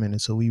on coming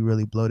until we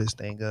really blow this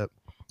thing up,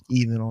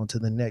 even on to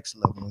the next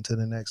level, and to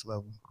the next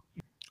level.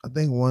 I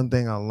think one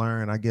thing I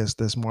learned, I guess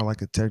that's more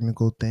like a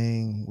technical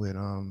thing with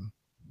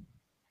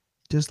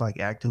just like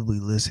actively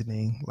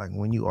listening, like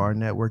when you are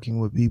networking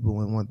with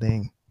people. And one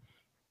thing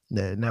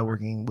that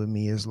networking with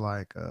me is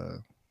like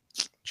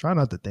try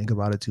not to think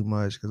about it too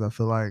much, because I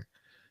feel like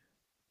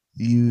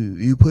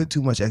you put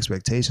too much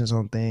expectations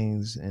on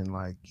things, and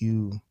like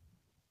you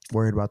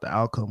worried about the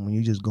outcome when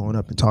you just going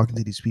up and talking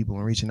to these people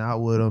and reaching out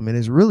with them. And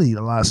it's really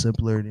a lot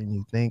simpler than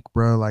you think,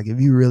 bro. Like if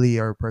you really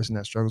are a person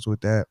that struggles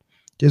with that,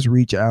 just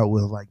reach out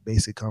with like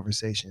basic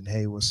conversation.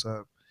 Hey, what's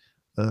up?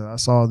 I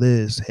saw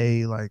this.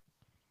 Hey, like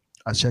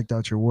I checked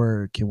out your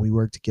work. Can we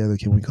work together?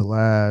 Can we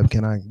collab?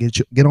 Can I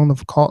get on the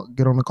call?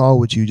 Get on the call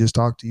with you? Just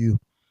talk to you.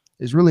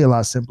 It's really a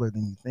lot simpler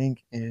than you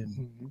think. And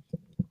Hmm.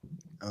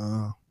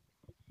 uh,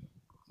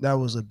 that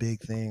was a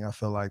big thing. I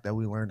feel like that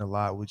we learned a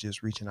lot with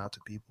just reaching out to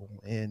people.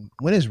 And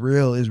when it's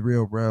real,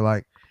 bro.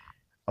 Like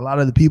a lot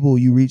of the people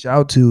you reach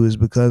out to is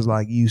because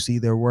like you see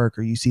their work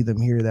or you see them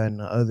here, that, and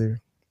the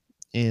other.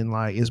 And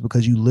like it's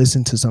because you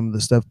listen to some of the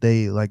stuff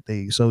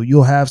so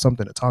you'll have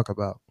something to talk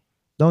about.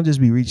 Don't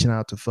just be reaching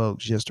out to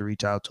folks just to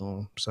reach out to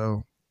them.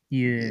 So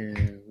Yeah.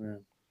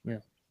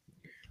 Well,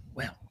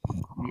 well.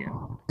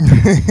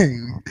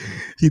 Yeah.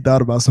 he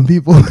thought about some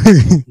people.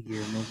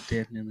 Yeah. Most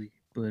definitely.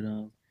 But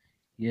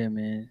yeah,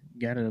 man.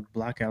 Gotta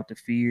block out the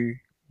fear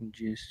and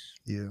just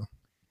Yeah,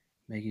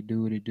 make it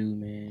do what it do,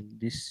 man.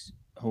 This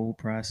whole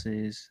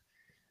process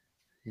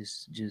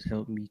has just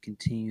helped me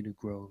continue to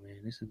grow,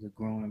 man. This is a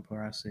growing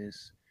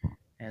process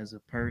as a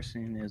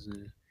person, as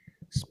a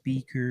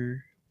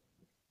speaker,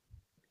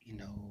 you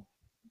know,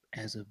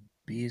 as a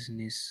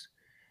business.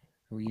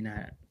 We're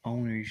not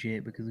owners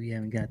yet because we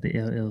haven't got the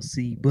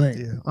LLC, but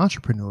yeah.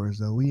 Entrepreneurs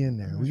though, we in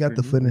there. We got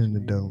the foot entrepreneurs, in the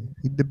dough. man.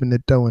 We dipping the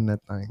toe in that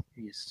thing.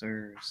 Yes,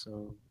 sir.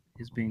 So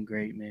it's been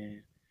great,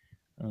 man.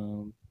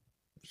 Um,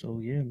 so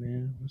yeah,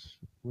 man.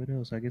 What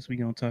else? I guess we're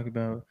gonna talk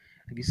about.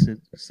 I guess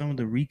some of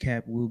the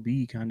recap will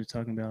be kind of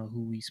talking about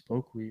who we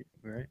spoke with,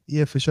 right?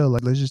 Yeah, for sure.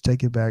 Like let's just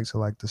take it back to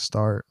like the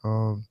start.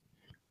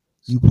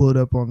 You pulled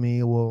up on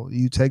me. Well,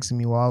 you texted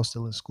me while I was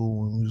still in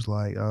school and was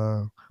like,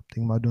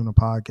 thinking about doing a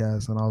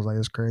podcast. And I was like,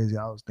 it's crazy.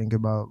 I was thinking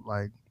about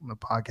like the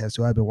podcast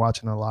too. I've been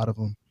watching a lot of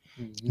them.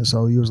 Hmm. And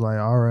so he was like,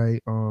 all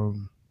right,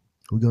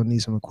 we're gonna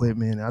need some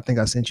equipment. And I think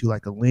I sent you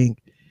like a link.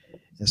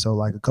 And so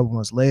like a couple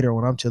months later,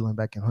 when I'm chilling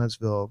back in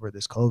Huntsville over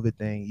this COVID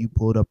thing, you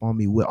pulled up on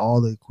me with all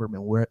the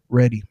equipment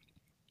ready.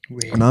 And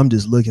Ready. I'm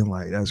just looking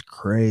like that's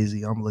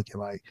crazy. I'm looking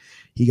like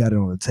he got it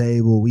on the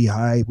table. We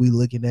hype. We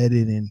looking at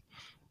it, and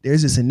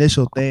there's this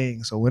initial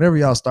thing. So whenever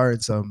y'all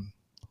started something,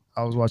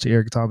 I was watching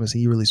Eric Thomas.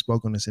 He really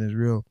spoke on this in his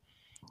reel.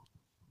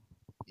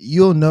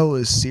 You'll know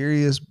it's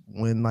serious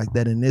when like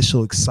that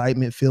initial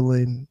excitement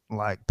feeling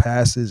like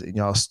passes, and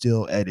y'all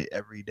still at it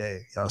every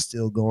day. Y'all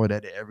still going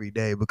at it every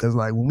day, because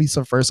like when we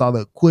first saw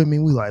the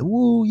equipment, we like,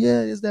 woo,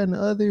 yeah, is that and the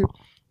other.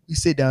 We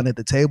sit down at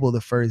the table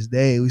the first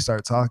day. We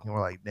start talking.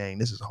 We're like, dang,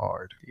 this is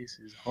hard. This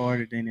is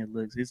harder than it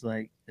looks. It's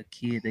like a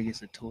kid that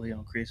gets a toy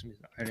on Christmas.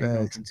 Are they gonna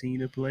Facts. continue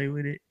to play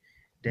with it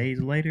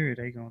days later? Or are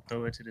they gonna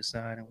throw it to the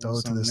side and want Throw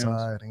it to the something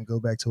else? side and go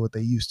back to what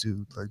they used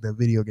to, like that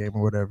video game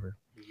or whatever.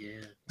 Yeah,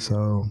 yeah.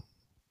 So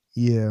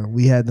yeah,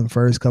 we had them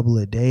first couple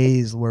of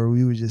days where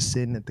we were just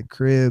sitting at the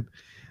crib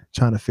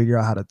trying to figure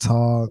out how to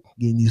talk,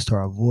 getting used to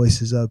our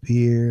voices up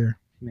here.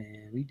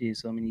 Man, we did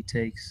so many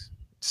takes.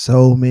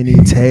 So many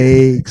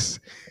takes,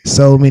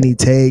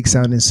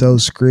 sounding so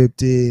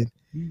scripted.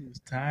 We was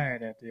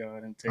tired after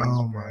all them takes,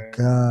 Oh my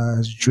bro.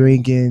 gosh,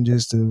 drinking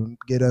just to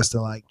get us to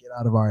like get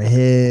out of our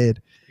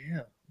head.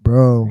 Yeah,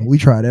 Bro, we crazy.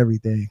 tried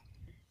everything.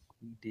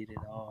 We did it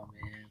all,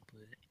 man.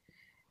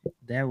 But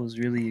that was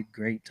really a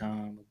great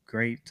time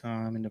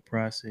in the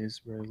process,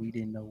 bro. We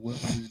didn't know what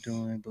we was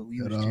doing, but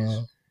we At was all.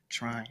 just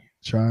trying,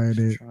 Trying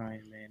it.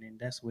 trying, man. And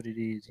that's what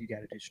it is. You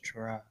gotta just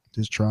try,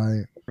 Just try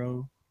it.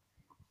 bro.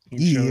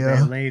 Intro Yeah.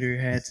 that later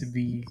had to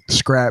be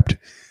Scrapped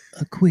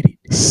acquitted.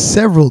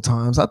 several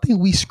times. I think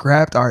we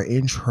scrapped our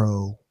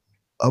intro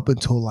up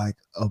until like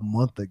a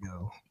month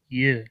ago.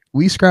 Yeah,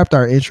 We scrapped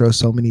our intro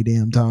so many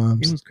damn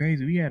times. it was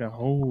crazy. We had a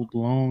whole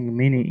long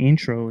minute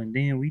intro, and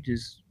then we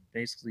just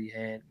basically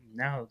had.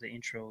 Now the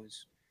intro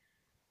is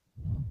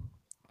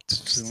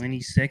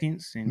 20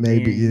 seconds, and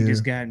Maybe, then you yeah.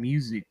 just got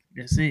music.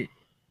 That's it.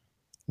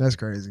 That's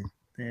crazy.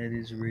 That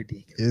is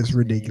ridiculous. It's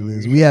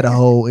ridiculous. man. We had a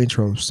whole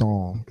intro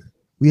song.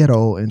 We had a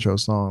whole intro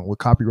song with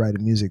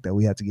copyrighted music that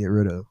we had to get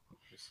rid of.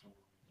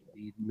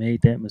 We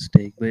made that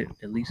mistake, but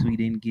at least we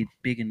didn't get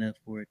big enough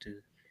for it to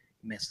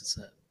mess us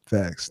up.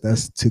 Facts.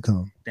 That's to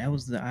come. That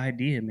was the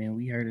idea, man.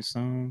 We heard a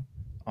song,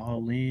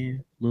 All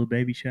In, Little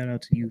Baby. Shout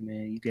out to you,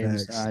 man. You gave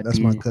us the Facts. idea. That's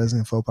my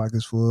cousin. 4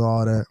 Pockets Full.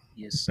 All that.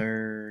 Yes,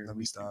 sir. Let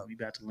me stop. We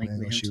about to link Man,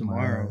 with gonna him shoot my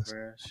tomorrow, ass.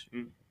 bro.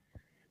 Shoot.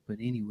 But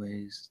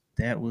anyways,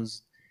 that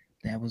was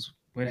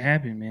what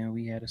happened, man.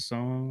 We had a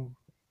song,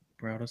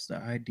 brought us the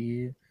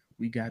idea.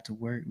 We got to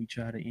work. We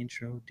tried an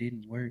intro,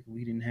 didn't work.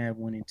 We didn't have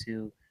one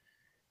until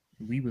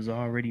we was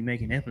already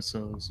making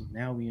episodes. So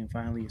now we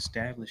finally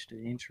established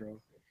the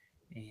intro,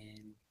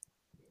 and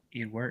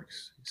it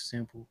works. It's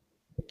simple.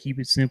 Keep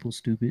it simple,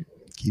 stupid.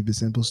 Keep it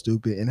simple,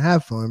 stupid, and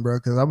have fun, bro.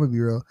 Because I'm gonna be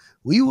real,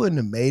 we wouldn't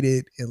have made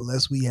it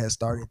unless we had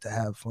started to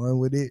have fun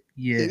with it.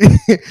 Yeah,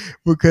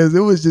 Because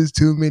it was just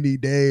too many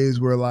days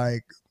where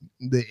like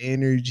the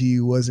energy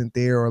wasn't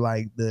there, or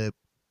like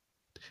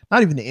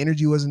not even the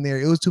energy wasn't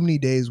there. It was too many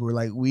days where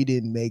like we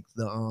didn't make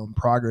the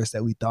progress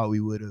that we thought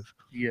we would have.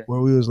 yeah.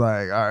 Where we was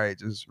like, all right,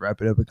 just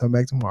wrap it up and come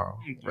back tomorrow.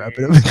 Wrap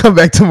it Yeah. up and come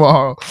back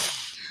tomorrow.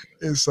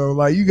 And so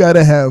like you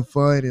gotta have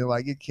fun, and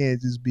like it can't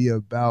just be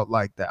about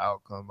like the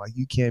outcome. Like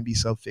you can't be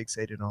so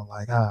fixated on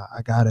like,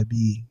 I gotta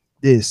be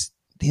this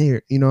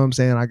here. You know what I'm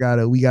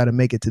saying? We gotta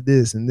make it to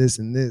this and this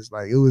and this.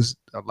 Like it was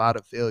a lot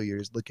of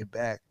failures looking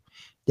back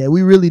that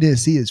we really didn't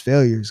see as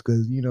failures,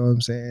 because you know what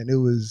I'm saying? It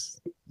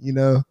was,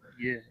 Yeah,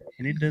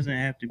 and it doesn't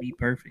have to be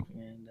perfect,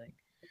 man. Like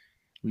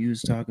we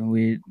was talking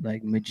with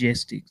like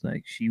Majestic,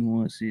 like she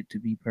wants it to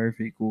be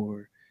perfect,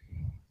 or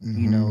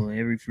you know,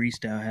 every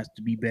freestyle has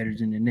to be better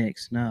than the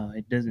next. No,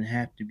 it doesn't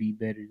have to be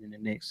better than the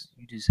next.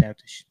 You just have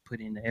to put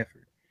in the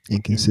effort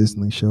and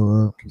consistently show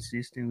up.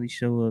 Consistently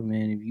show up,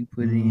 man. If you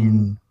put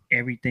in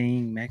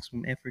everything,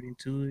 maximum effort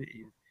into it,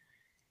 if,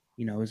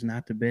 you know, it's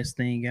not the best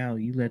thing out,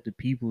 you let the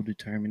people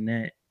determine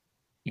that,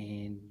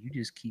 and you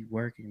just keep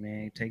working,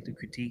 man. Take the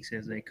critiques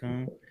as they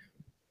come,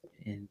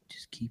 and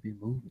just keep it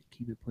moving,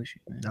 keep it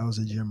pushing, man. That was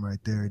a gem right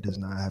there. It does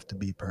not have to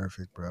be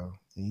perfect, bro.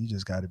 And you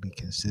just got to be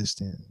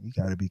consistent. You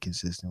got to be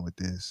consistent with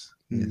this.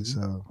 And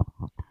so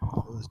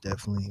it was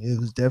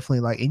definitely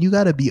like, and you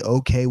got to be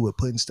okay with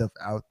putting stuff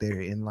out there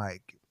and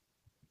like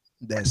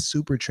that's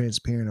super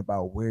transparent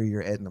about where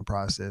you're at in the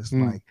process.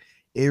 Like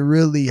it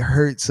really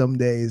hurts some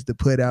days to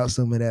put out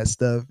some of that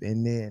stuff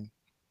and then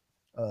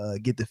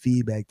get the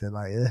feedback that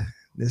like,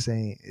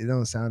 it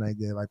don't sound that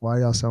good. Like, why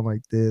y'all sound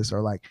like this?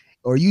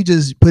 Or you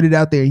just put it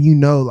out there and you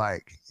know,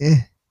 like,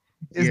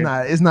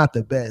 it's not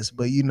the best,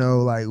 but you know,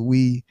 like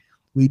we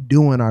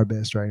doing our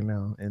best right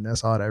now, and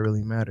that's all that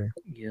really matter.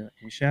 Yeah,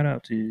 and shout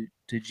out to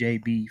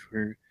JB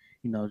for,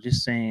 you know,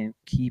 just saying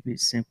keep it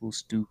simple,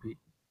 stupid.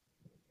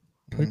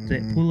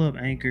 Pull up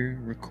Anchor,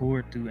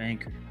 record through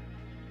Anchor.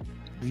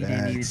 We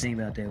didn't even think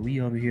about that.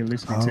 We over here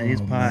listening to his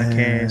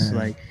podcast,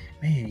 like,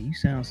 man, you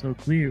sound so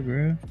clear,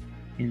 bro.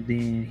 And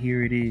then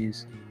here it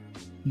is.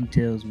 He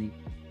tells me,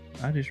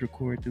 I just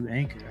record through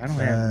Anchor. I don't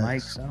have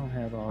mics. I don't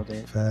have all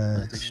that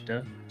other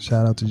stuff.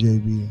 Shout out to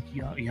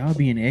JB. Y'all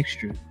being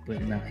extra,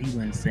 but no, he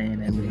wasn't saying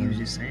that. But he was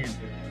just saying,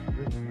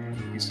 bro,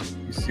 look, it's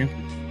simple.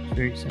 It's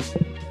very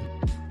simple.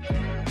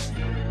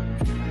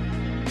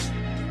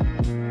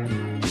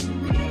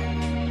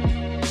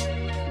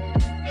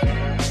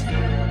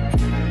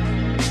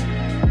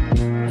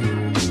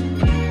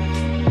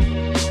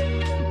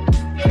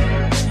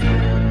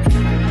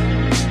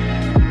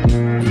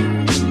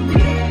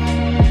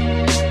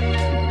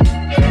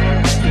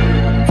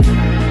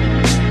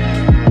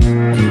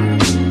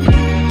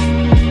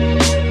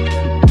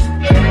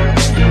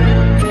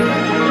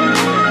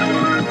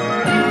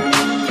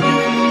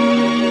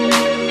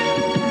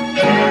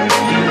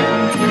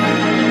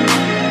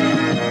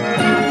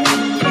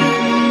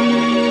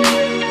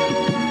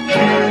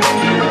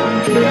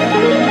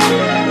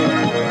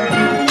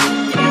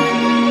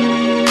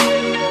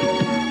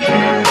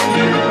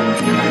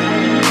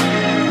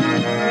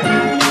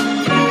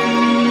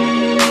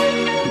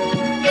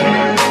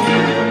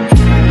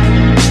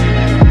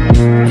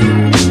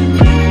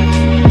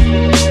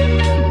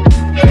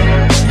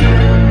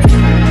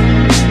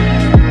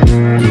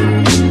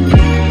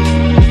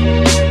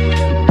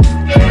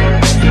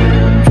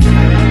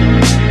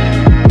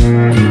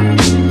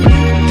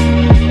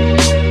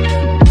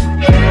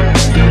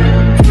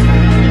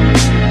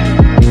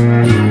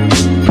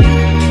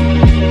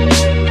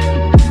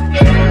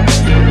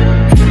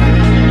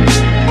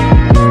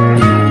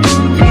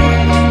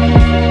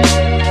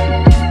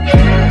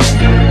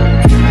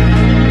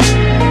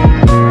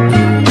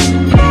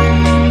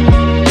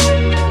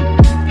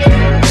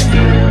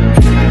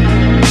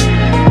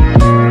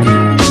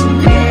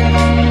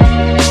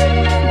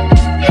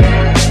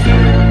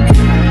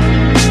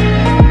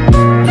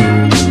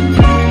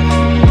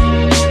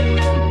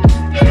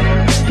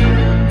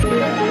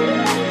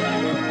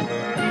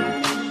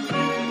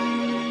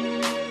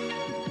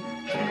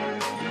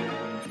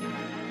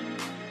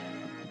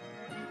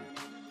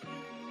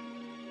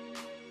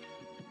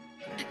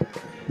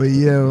 But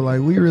yeah,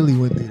 like we really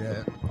went through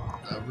that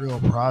a real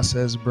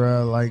process,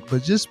 bro. Like,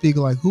 but just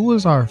speaking, like, who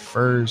was our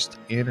first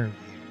interview?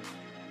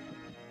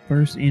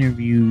 First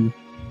interview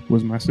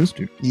was my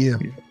sister, Yeah,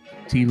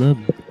 T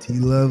Lovely. T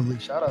Lovely.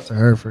 Shout out to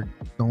her for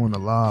throwing the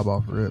lob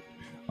off rip.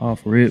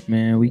 Off rip,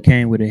 man. We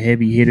came with a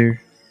heavy hitter,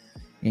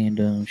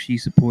 and she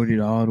supported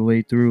all the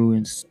way through,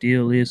 and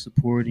still is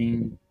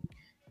supporting.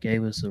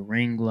 Gave us a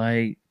ring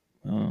light,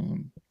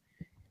 um,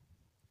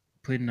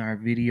 putting our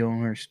video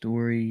on her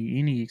story.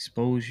 Any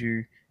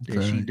exposure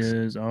that she Facts.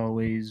 does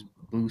always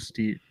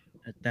boosted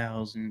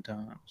 1,000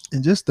 times.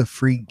 And just the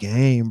free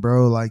game,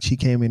 bro. Like she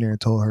came in there and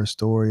told her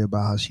story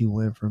about how she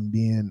went from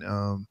being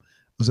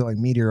was it like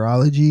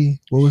meteorology?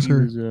 What was She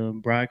her was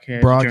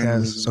broadcast broadcast? So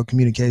journalism.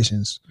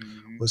 communications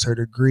Hmm. was her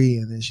degree,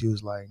 and then she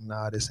was like,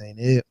 "Nah, this ain't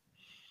it.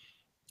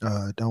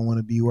 Don't want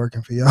to be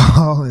working for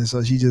y'all." And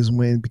so she just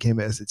went and became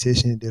an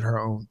esthetician, did her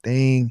own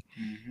thing.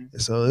 Hmm.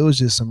 And so it was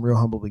just some real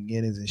humble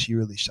beginnings, and she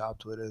really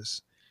shopped with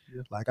us.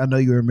 Yeah. Like I know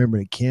you remember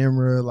the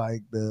camera,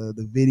 like the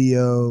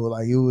video,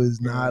 like it was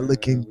not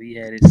looking. We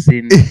had it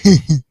sitting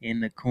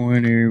in the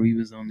corner. We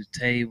was on the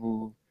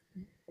table.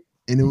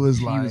 And it was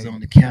She was like on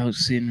the couch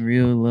sitting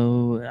real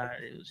low.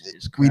 It was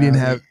just we didn't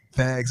crowded. have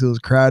facts. It was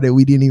crowded.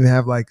 We didn't even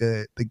have like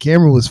the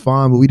camera was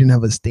fine, but we didn't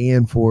have a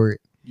stand for it.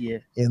 Yeah,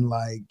 And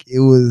like it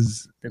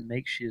was, the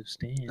makeshift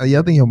stand. yeah,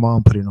 I think your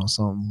mom put it on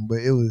something, but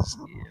Yeah,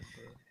 bro.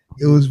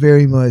 it was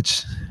very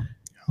much,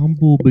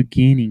 Humble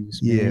beginnings,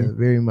 yeah, man.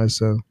 very much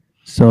so.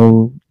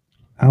 So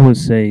I would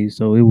say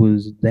so. It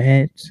was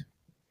that,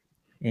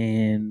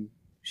 and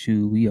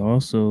shoot, we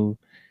also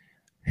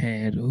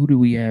had who do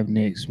we have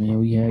next, man?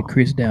 We had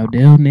Chris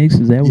Dowdell next.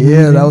 Is that what we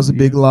Yeah, that had? was a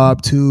big Yeah.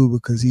 lob too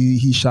because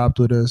he shopped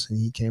with us and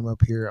he came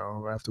up here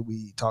after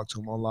we talked to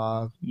him on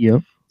live.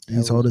 Yep. He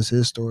That told was. us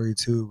his story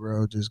too,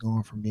 bro. Just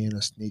going from being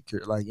a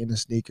sneaker, like in the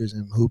sneakers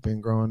and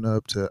hooping growing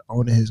up, to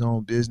owning his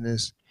own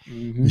business,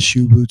 Hmm. the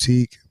shoe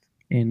boutique.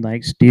 And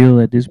like still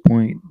at this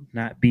point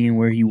not being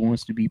where he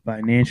wants to be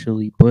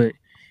financially, but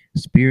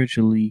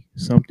spiritually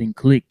something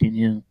clicked in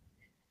him,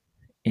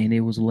 and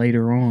it was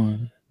later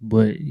on.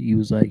 But he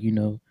was like,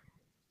 you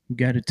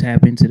got to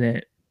tap into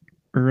that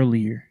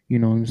earlier. You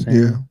know what I'm Yeah,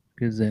 saying?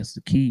 Because that's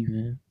the key,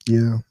 man.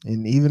 yeah.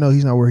 And even though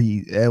he's not where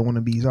he at want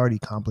to be, he's already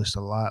accomplished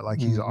a lot.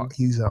 Like Hmm.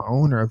 he's an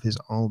owner of his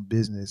own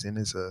business, and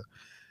it's a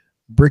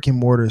brick and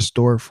mortar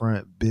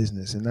storefront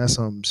business, and that's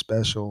something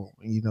special.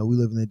 You know, we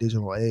live in the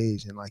digital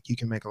age, and like you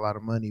can make a lot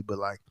of money, but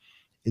like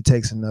it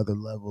takes another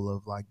level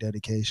of like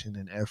dedication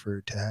and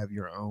effort to have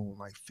your own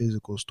like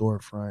physical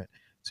storefront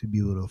to be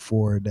able to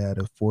afford that,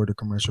 afford the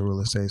commercial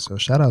real estate. So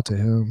shout out to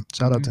him.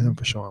 Shout out to him Hmm.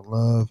 for showing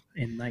love.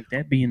 And like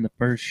that being the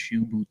first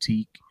shoe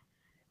boutique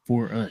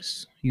for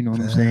us. You know what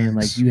I'm saying?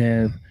 Like Facts. you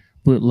have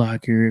Foot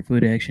Locker,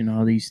 Foot Action,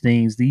 all these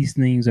things. These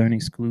things aren't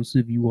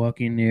exclusive. You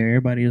walk in there,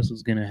 everybody else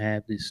is gonna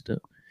have this stuff.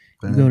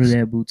 You go to Facts.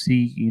 that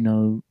boutique,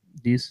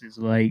 this is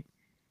like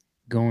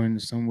going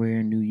somewhere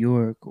in New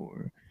York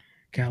or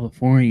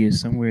California,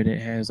 somewhere that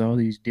has all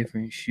these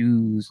different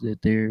shoes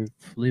that they're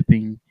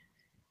flipping,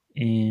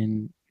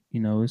 and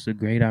it's a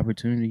great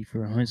opportunity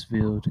for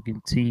Huntsville to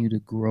continue to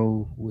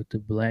grow with the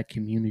black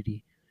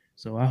community.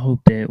 So I hope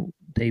that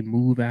they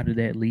move out of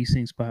that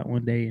leasing spot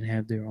one day and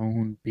have their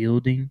own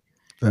building,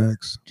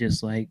 Facts.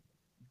 just like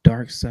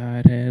Dark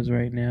Side has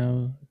right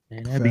now.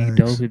 Man, that'd be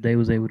dope Facts. if they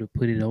was able to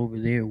put it over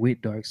there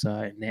with Dark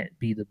Side, and that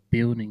be the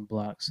building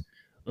blocks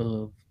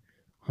of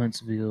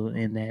Huntsville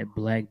and that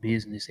black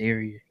business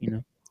area.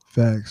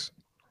 Facts.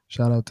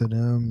 Shout out to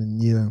them,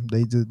 and yeah,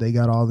 they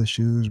got all the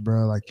shoes,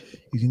 bro. Like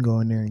you can go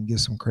in there and get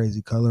some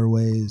crazy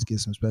colorways, get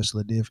some special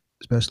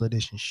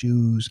edition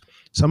shoes.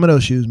 Some of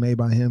those shoes made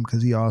by him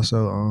because he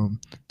also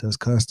does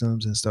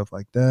customs and stuff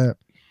like that.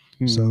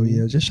 So Hmm.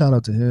 yeah, just shout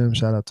out to him.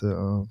 Shout out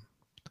to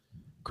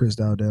Chris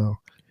Dowdell,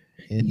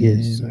 and Yes,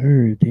 then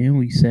sir. Then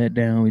we sat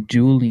down with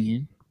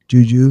Julian.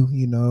 Juju.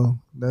 You know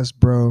that's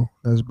bro.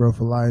 That's bro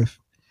for life.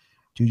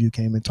 Juju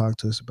came and talked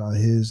to us about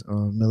his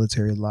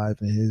military life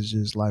and his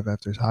just life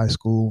after high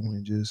school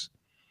and just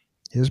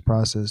his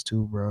process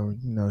too, bro.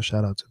 You know,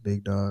 shout out to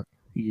Big Dog.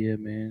 Yeah,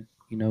 man.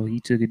 He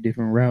took a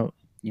different route.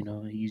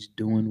 He's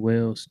doing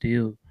well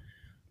still.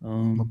 My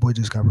Um, boy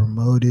just got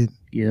promoted.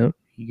 yep.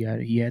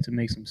 He had to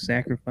make some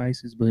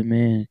sacrifices, but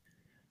man,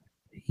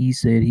 he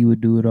said he would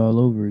do it all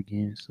over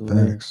again. So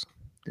Facts.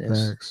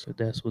 that's Facts.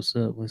 that's what's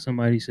up. When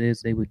somebody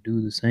says they would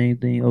do the same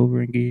thing over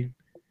again,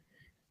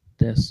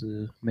 that's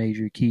a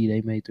major key.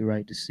 They made the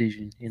right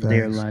decision in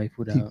their Facts. life He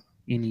without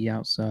any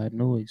outside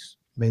noise.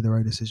 made the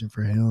right decision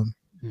for him.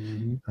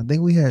 Hmm. I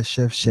think we had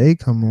Chef Shay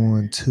come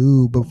on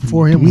too, but We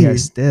before him we had did.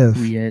 Steph.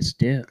 We had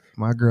Steph.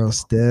 My girl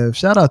Steph.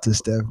 Shout out to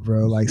Steph,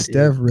 bro. Like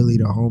Steph. Steph really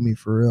the homie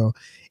for real.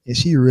 And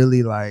she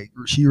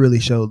really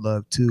showed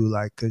love too.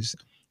 Like cause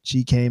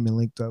she came and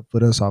linked up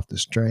with us off the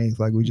strength.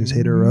 Like we just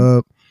hit Hmm. her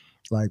up.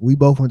 Like we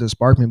both went to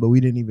Sparkman, but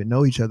we didn't even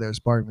know each other at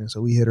Sparkman.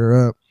 So we hit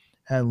her up,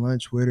 had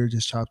lunch with her,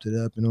 just chopped it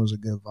up, and it was a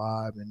good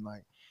vibe. And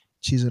like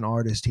she's an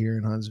artist here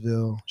in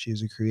Huntsville.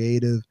 She's a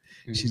creative.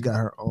 She's Hmm. got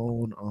her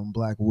own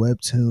black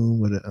webtoon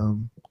with a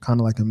kind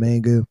of like a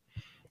manga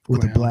with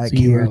a Ground black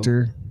Zero.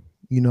 character.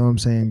 You know what I'm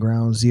saying?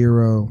 Ground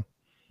Zero,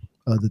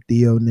 the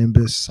Theo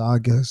Nimbus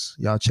sagas.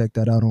 Y'all check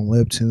that out on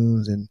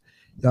Webtoons, and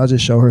y'all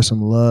just show her some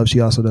love.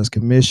 She also does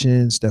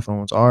commissions. Steph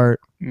owns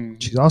art.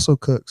 She also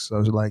cooks. So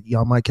like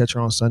y'all might catch her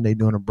on Sunday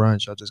doing a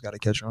brunch. Y'all just got to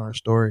catch her on her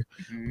story.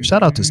 But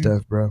shout out to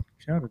Steph, bro.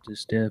 Shout out to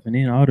Steph. And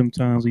then all them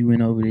times we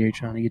went over there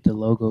trying to get the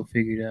logo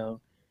figured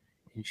out,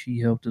 and she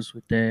helped us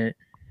with that.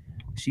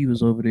 She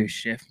was over there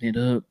chefing it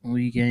up when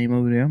we came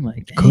over there. I'm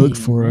like, dang, Cooked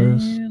for man,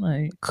 us.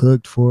 like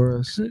Cooked for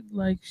us. cooked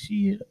like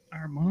she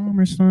our mom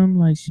or something.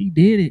 Like she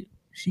did it.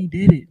 She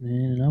did it,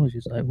 man. And I was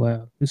just like,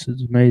 wow, this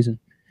is amazing.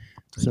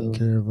 Taking So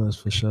care of us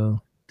for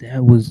sure.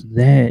 that was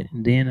that.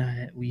 And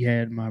then we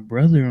had my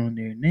brother on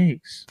there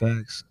next,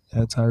 Facts.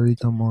 Had Tyree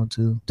come on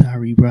too.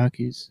 Tyree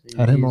Rockets.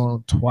 Had him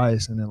on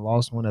twice and then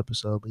lost one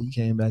episode, but he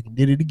came back and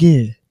did it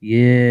again.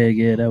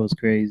 Yeah, that was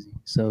crazy.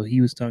 So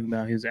he was talking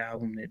about his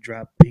album that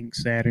dropped, Pink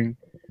Saturn.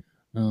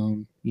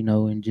 And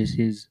just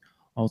his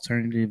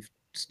alternative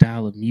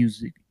style of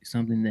music,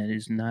 something that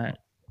is not,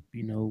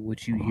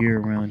 what you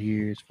hear around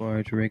here as far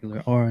as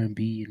regular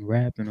R&B and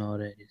rap and all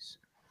that is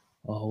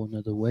a whole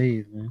nother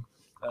wave, man.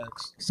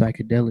 Facts.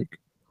 Psychedelic.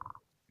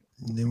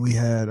 And then we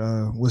had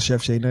what's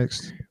Chef Shay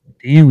next?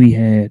 Then we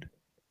had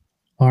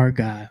our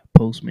guy,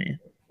 Postman.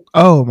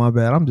 Oh, my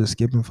bad. I'm just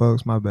skipping,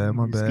 folks. My bad.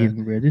 Bro.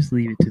 Just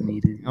leave it to me.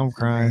 I'm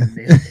crying.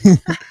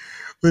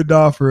 But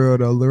nah, for real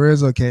though,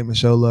 Lorenzo came and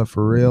showed love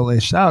for real.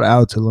 And shout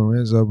out to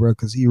Lorenzo, bro,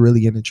 because he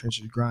really in the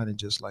trenches grinding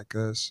just like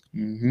us.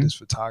 This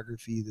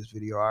photography, this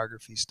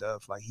videography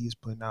stuff, like he's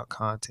putting out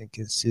content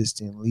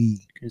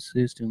consistently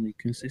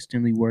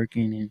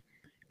working and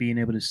being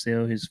able to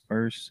sell his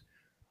first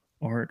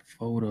art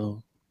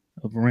photo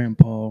of Rand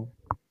Paul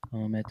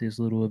at this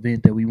little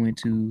event that we went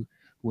to.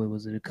 What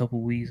was it? A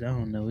couple weeks? I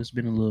don't know. It's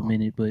been a little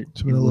minute, but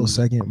it's been a little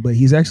second. But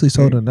he's actually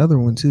sold another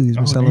one too. He's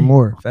been selling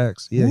more.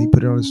 Facts. Yeah, he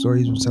put it on his story.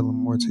 He's been selling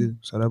more too.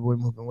 So that boy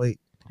moving weight.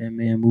 That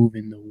man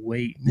moving the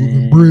weight, man.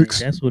 Moving bricks.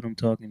 That's what I'm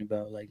talking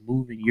about. Like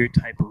moving your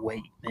type of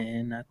weight,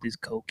 man. Not this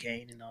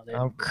cocaine and all that.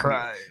 I'm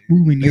crying.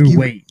 Moving your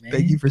weight, man.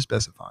 Thank you for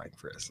specifying,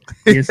 Chris.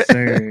 Yes,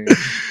 sir.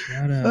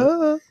 Shout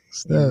out.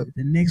 The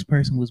next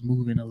person was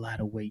moving a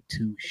lot of weight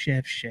too.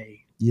 Chef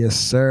Shay. Yes,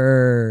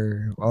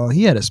 sir. Oh,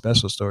 he had a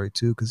special story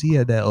too, because he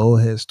had that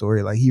old head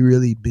story. Like he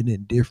really been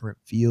in different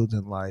fields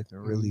in life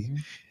and really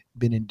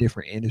been in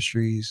different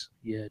industries.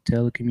 Yeah,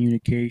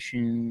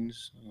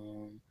 telecommunications.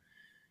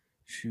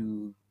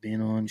 Been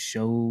on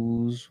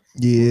shows.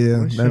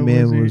 Yeah, that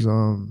man was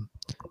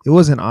it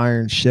wasn't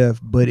Iron Chef,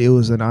 but it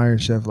was an Iron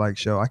Chef like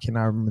show. I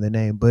cannot remember the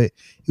name, but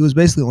he was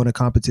basically on a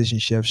competition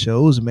chef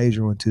show. It was a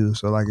major one too.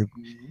 So like if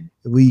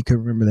we could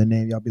remember the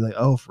name, y'all be like,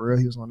 oh, for real,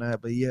 he was on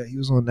that. But yeah, he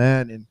was on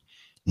that, and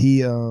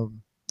he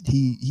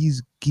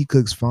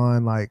cooks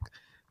fine, like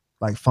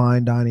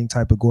fine dining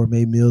type of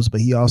gourmet meals, but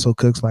he also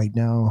cooks like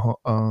down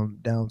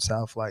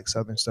south, like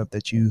southern stuff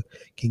that you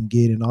can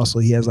get. And also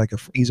he has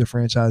he's a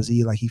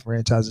franchisee, like he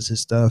franchises his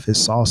stuff,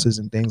 his sauces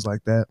and things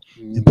like that,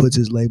 and puts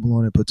his label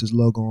on it, puts his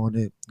logo on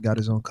it, got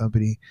his own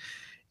company.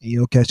 And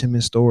you'll catch him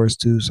in stores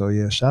too. So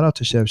yeah, shout out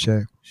to Chef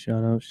Shay.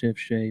 Shout out Chef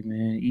Shay,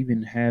 man.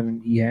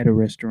 Even he had a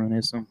restaurant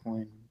at some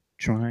point,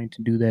 trying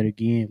to do that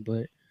again,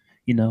 but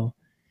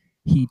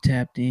he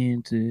tapped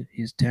into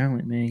his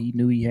talent, man. He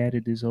knew he had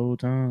it this whole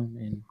time,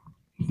 and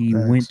he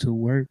went to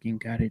work and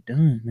got it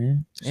done,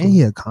 man. And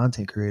he a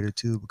content creator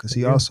too, because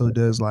he also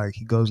does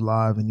he goes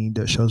live and he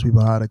shows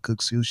people how to cook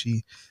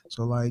sushi.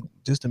 So like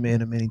just a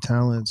man of many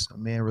talents, a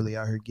man really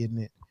out here getting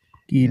it.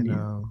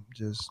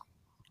 Just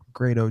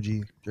great OG to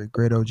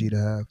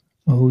have.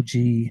 OG.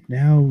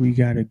 Now we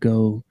gotta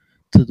go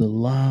to the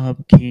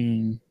Lob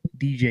King,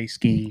 DJ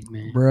Scheme,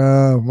 man.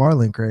 Bro,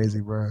 Marlon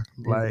crazy, bro.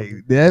 Like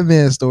that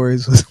man's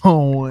stories was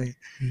on one.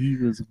 He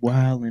was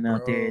wilding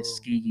out there at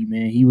Ski,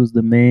 man. He was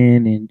the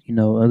man, and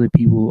other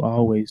people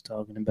always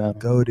talking about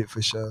him. Goated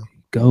for sure.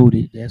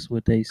 Goated. That's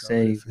what they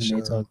say when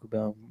they talk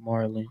about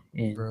Marlon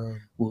and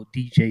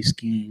DJ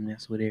Scheme.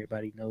 That's what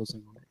everybody knows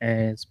him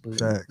as.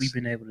 But we've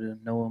been able to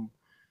know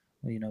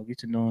him, get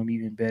to know him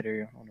even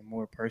better on a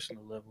more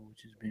personal level,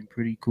 which has been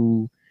pretty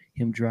cool.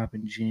 Him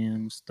dropping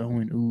gems,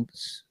 throwing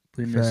oops,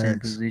 putting us in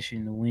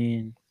position to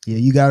win. Yeah,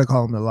 you got to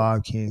call him the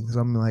Lob King, because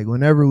I'm like,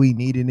 whenever we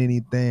needed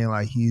anything,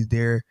 like he's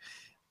there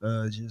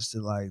just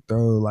to like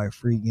throw like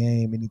free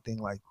game, anything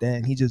like that.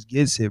 And he just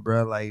gets it,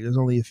 bro. Like there's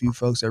only a few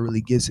folks that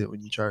really gets it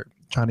when you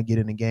trying to get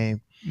in the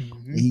game.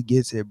 And he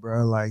gets it,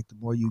 bro. Like the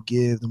more you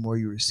give, the more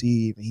you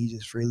receive, and he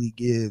just freely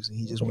gives, and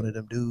he just one of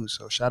them dudes.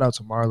 So shout out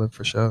to Marlon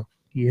for sure.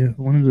 Yeah,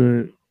 one of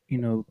the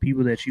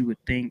people that you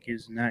would think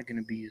is not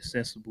going to be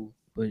accessible,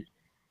 but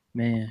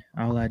man,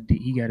 all I did,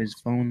 he got his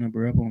phone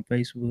number up on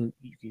Facebook.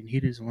 You can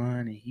hit his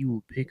line and he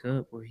will pick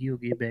up, or he'll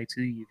get back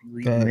to you if you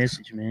leave a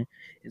message, man.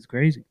 It's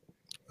crazy.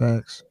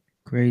 Facts.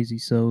 Crazy.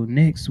 So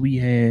next we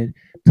had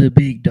the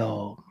big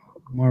dog,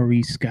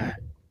 Maurice Scott.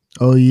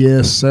 Oh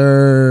yes,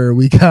 sir.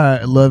 We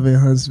got Loving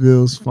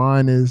Huntsville's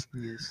finest.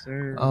 Yes,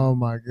 sir. Oh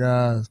my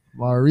gosh,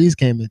 Maurice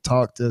came and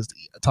talked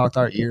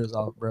our ears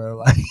off, bro.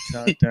 Like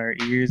talked our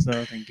ears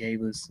off and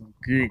gave us some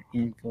good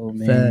info,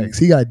 man. Facts.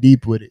 He got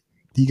deep with it.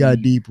 He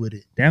got deep with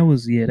it. That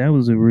was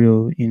a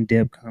real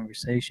in-depth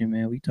conversation,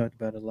 man. We talked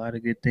about a lot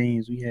of good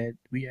things. We had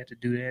to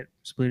do that,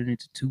 split it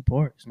into two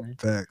parts, man.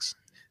 Facts.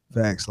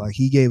 Facts. Like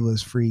he gave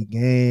us free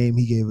game.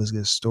 He gave us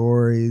good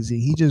stories. And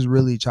he just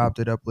really chopped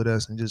it up with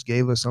us and just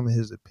gave us some of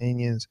his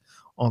opinions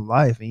on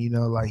life. And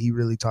like he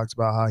really talked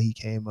about how he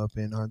came up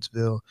in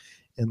Huntsville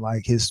and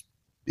like his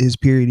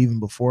period even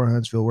before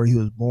Huntsville, where he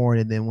was born,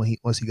 and then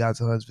once he got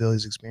to Huntsville,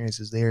 his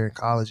experiences there in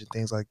college and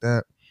things like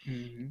that.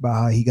 About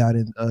how he got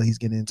in, he's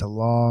getting into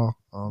law.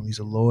 He's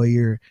a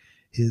lawyer.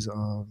 His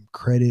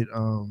credit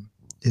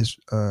his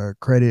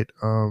credit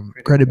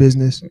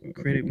business.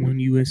 Credit One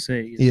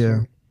USA. Yes, Yeah.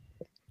 sir.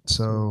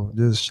 So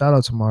just shout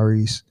out to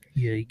Maurice.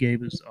 Yeah, he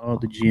gave us all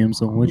the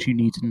gems on what you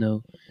need to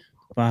know.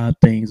 5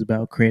 things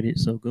about credit.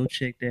 So go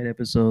check that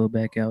episode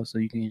back out so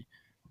you can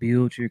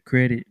build your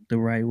credit the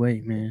right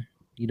way, man.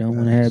 You don't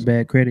want to have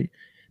bad credit.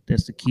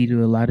 That's the key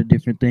to a lot of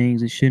different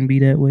things. It shouldn't be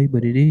that way,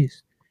 but it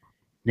is.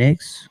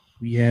 Next,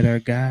 we had our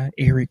guy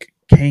Eric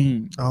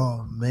Kane.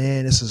 Oh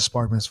man, this is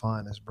Sparkman's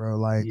finest, bro.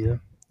 Like Yeah,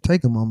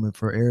 take a moment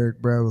for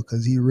Eric, bro,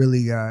 because he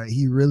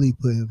really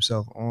put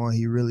himself on.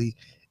 He really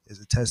is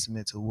a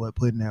testament to what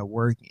putting that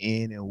work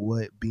in and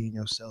what being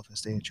yourself and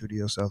staying true to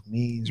yourself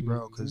means,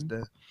 bro. Because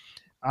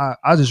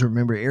I just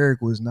remember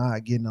Eric was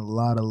not getting a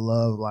lot of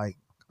love like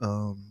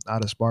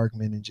out of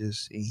Sparkman, and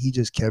he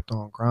just kept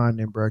on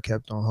grinding, bro.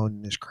 Kept on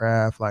holding his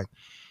craft. Like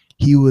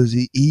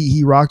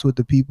he rocked with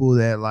the people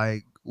that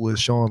like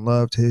was showing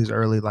love to his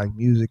early like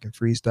music and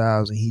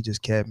freestyles, and he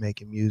just kept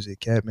making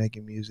music, kept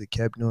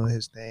doing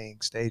his thing,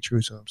 stayed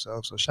true to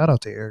himself. So shout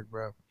out to Eric,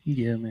 bro.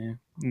 yeah, man.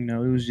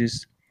 It was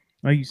just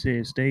like you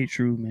said, stay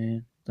true,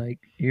 man. Like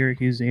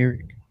Eric is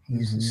Eric.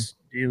 He's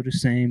still the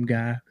same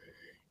guy,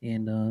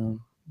 and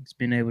he's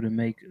been able to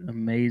make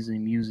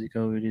amazing music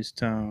over this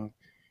time.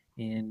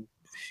 And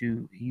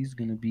shoot, he's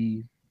gonna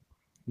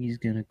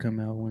come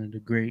out one of the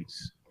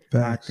greats.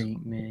 Facts. I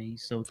think, man,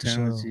 he's so For sure.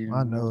 talented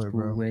I in know it, multiple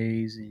bro.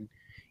 ways, and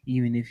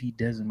even if he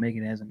doesn't make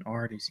it as an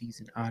artist,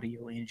 he's an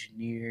audio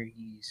engineer.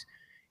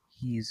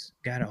 He's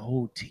got a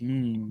whole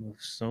team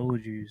of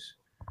soldiers,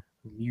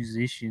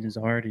 musicians,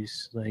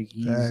 artists. Like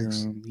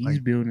Facts. he's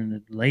Like building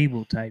a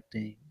label type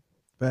thing.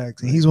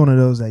 facts. And he's one of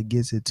those that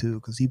gets it too,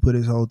 because he put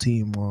his whole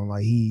team on.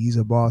 Like he's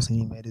a boss, and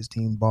he made his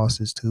team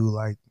bosses too.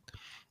 Like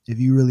if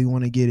you really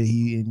want to get it,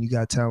 and you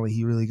got talent,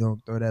 he really gonna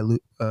throw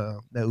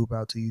that oop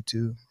out to you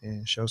too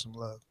and show some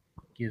love.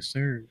 Yes,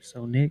 sir.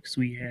 So next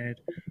we had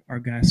our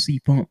guy C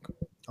Funk.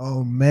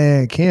 Oh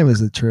man, Cam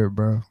is a trip,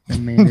 bro. That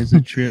man is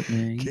a trip,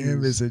 man.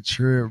 Cam is a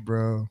trip,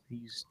 bro.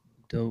 He's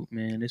dope,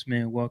 man. This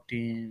man walked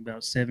in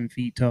about 7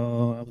 feet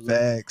tall. I was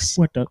Facts.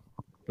 like, what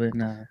the? But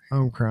nah,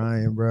 I'm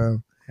crying,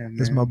 bro. that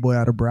This is my man. boy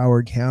out of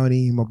Broward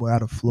County, my boy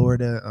out of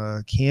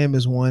Florida. Cam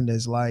is one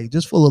that's like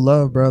just full of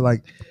love, bro.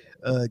 Like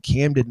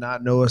Cam did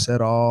not know us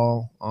at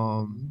all.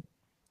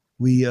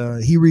 We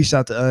he reached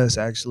out to us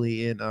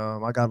actually, and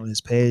I got on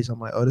his page. I'm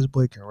like, oh, this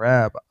boy can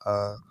rap.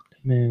 That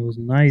man was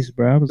nice,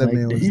 bro. I was That like,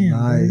 man was damn,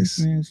 bro, this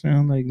nice. man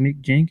sound like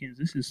Mick Jenkins.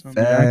 This is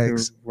something that I could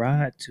Facts.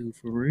 ride to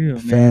for real,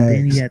 man.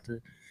 Then he Facts.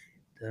 had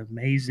the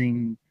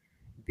amazing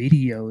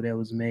video that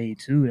was made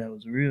too. That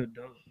was real dope,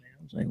 man.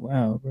 I was like,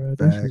 wow, bro,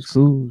 this is Facts.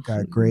 cool.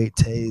 Got great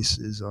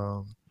taste. Is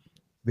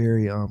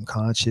very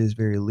conscious,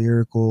 very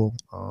lyrical.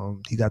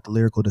 He got the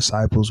Lyrical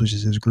Disciples, which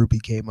is his group he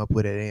came up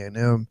with at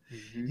A&M,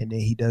 Mhm. and then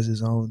he does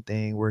his own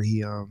thing where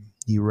he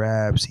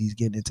raps. He's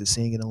getting into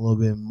singing a little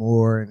bit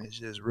more, and it's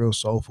just real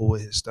soulful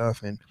with his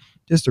stuff, and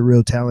just a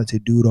real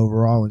talented dude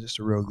overall, and just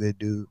a real good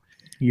dude.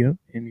 Yep,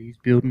 and he's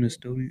building a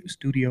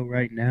studio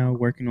right now,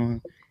 working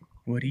on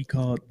what he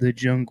called the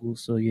jungle.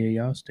 So yeah,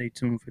 y'all stay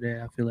tuned for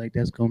that. I feel like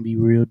that's gonna be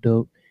real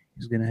dope.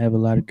 He's gonna have a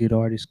lot of good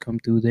artists come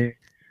through there.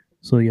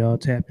 So y'all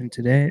tap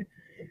into that.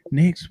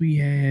 Next we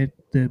had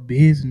the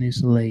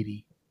business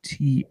lady,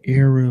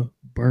 Tierra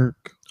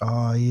Burke.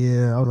 Oh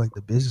yeah, I was like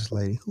the business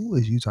lady. Who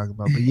is you talking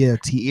about? But yeah,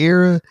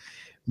 Tierra,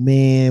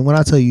 man. When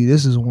I tell you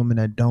this is a woman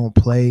that don't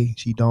play,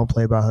 she don't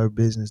play about her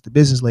business. The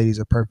business lady is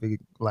a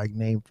perfect like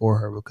name for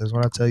her, because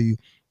when I tell you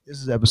this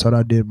is an episode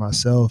I did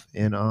myself,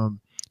 and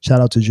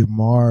shout out to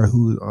Jamar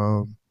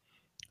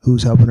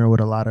who's helping her with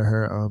a lot of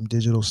her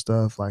digital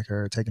stuff, like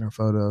her taking her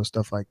photos,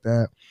 stuff like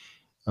that.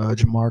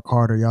 Jamar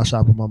Carter, y'all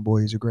shop with my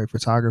boy. He's a great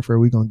photographer.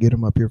 We gonna get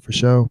him up here for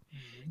sure.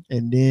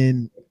 And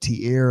then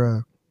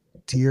Tierra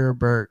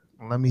Burke.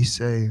 Let me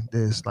say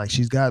this: like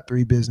she's got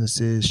 3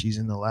 businesses. She's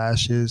in the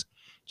lashes.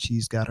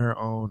 She's got her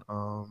own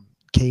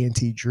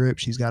K&T drip.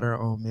 She's got her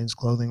own men's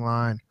clothing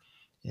line,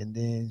 and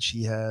then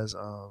she has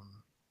her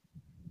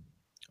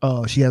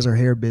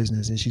hair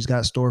business, and she's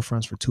got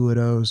storefronts for 2 of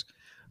those.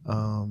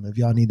 If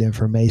y'all need the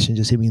information,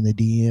 just hit me in the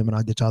DM and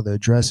I'll get y'all the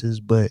addresses.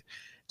 But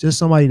just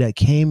somebody that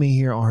came in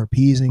here on her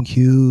P's and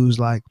Q's,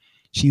 like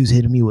she was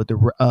hitting me with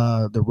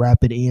the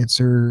rapid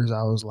answers.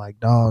 I was like,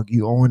 dog,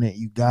 you own it,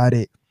 you got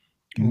it.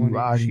 You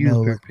already She was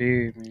know, like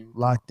prepared, man.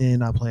 locked in,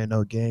 not playing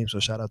no games. So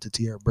shout out to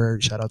Tierra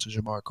Berg, shout out to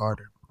Jamar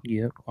Carter.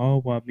 Yep,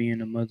 all while being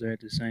a mother at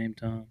the same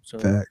time. So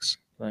Facts.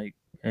 like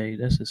hey,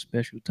 that's a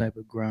special type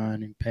of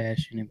grind and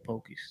passion and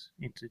focus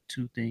into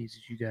two things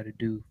that you got to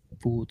do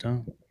full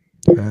time.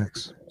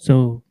 Facts.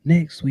 So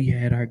next we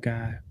had our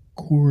guy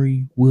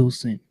Corey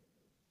Wilson.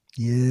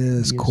 Yes,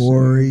 Yes, sir.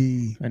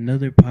 Corey.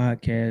 Another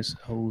podcast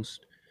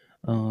host,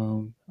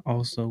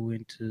 also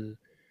into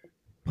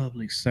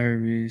public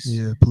service.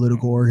 Yeah,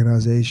 political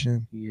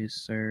organization. Yes,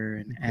 sir.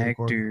 An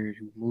Political. actor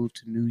who moved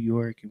to New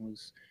York and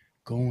was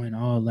going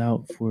all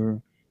out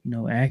for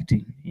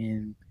acting,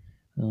 and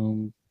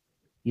um,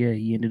 yeah,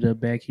 he ended up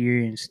back here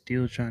and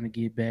still trying to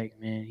get back.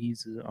 Man,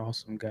 he's an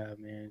awesome guy,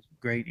 man.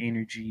 Great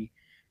energy,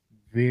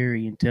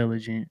 very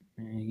intelligent,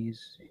 and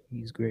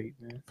he's great,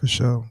 man. For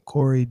sure.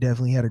 Corey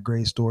definitely had a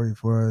great story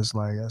for us.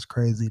 Like, that's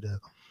crazy to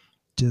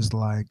just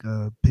like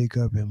pick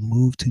up and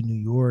move to New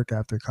York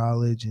after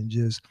college and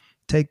just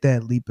take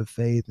that leap of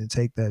faith and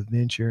take that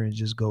venture and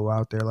just go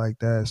out there like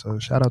that. So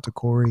shout out to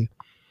Corey,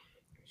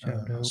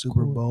 Shout out,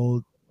 super Corey.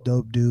 bold,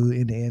 dope dude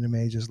in the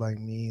anime, just like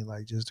me,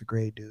 like just a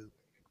great dude.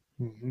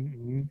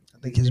 Mm-hmm. I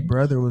think his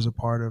brother was a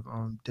part of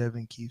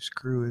Devin Keefe's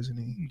crew, isn't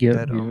he? Yep,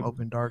 That yep.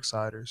 Open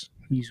Darksiders.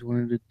 He's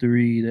one of the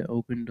three that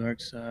opened Dark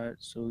Side.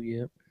 So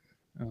yep.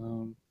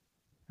 Um,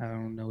 I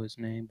don't know his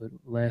name, but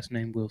last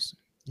name Wilson.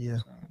 Yeah.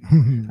 So,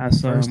 I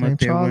saw First him up name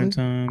there one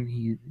Charlie. time.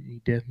 He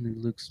definitely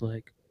looks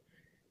like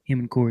him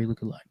and Corey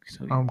look alike.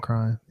 So yeah. I'm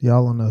crying.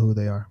 Y'all don't know who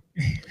they are.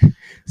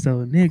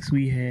 So next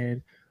we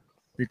had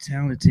the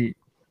talented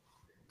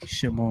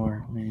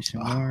Shamar. Man,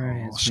 Shamar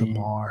Oh, has been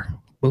Shamar.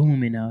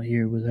 booming out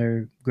here with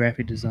her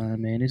graphic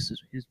design. Man, this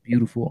is his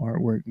beautiful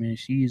artwork. Man,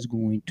 she is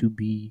going to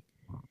be.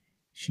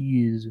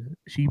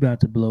 She about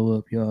to blow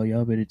up, y'all.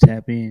 Y'all better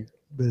tap in.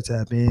 Better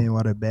tap in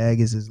while the bag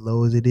is as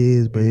low as it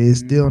is, but it's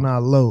Mm-hmm. still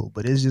not low.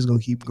 But it's just gonna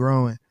keep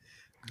growing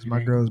because It my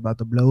ain't. girl's about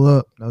to blow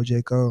up. No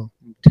J Cole.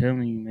 I'm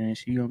telling you, man,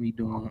 she gonna be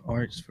doing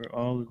arts for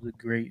all of the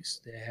greats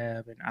that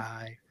have an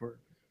eye for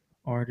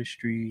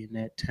artistry and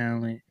that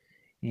talent.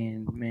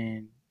 And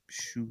man,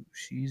 shoot,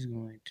 she's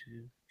going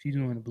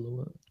to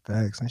blow up.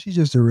 Facts, and she's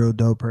just a real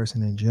dope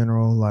person in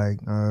general. Like,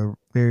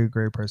 very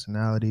great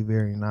personality,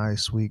 very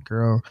nice, sweet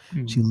girl.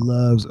 She Mm.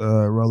 loves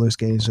roller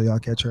skating, so y'all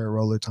catch her at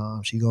Roller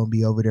Time. She gonna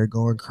be over there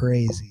going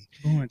crazy.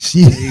 Going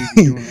She crazy,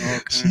 doing all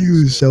she kinds of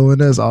was stuff.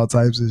 showing us all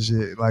types of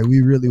shit. Like, we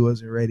really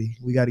wasn't ready.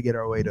 We got to get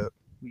our weight up.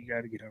 We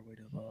got to get our weight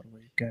up all the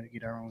way. Got to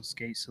get our own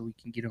skates so we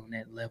can get on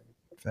that level.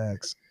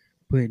 Facts.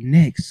 But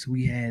next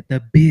we had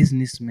the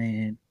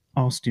businessman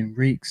Austin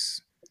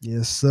Ricks.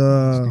 Yes,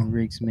 sir. Austin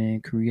Ricks,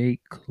 man,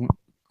 create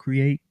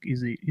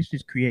is it? It's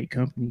just create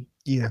company.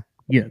 Yeah.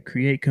 Yeah,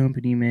 create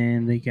company,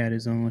 man. They got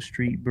his own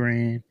street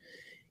brand,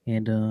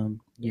 and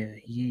yeah,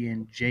 he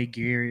and Jay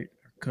Garrett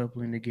are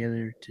coupling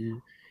together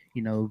to,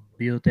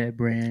 build that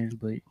brand.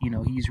 But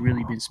he's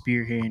really been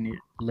spearheading it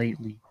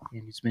lately,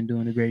 and he's been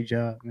doing a great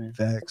job, man.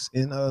 Facts.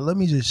 And let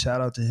me just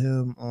shout out to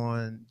him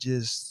on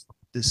just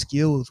the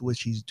skill with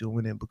which he's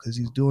doing it because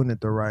he's doing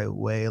it the right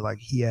way. Like,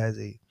 he has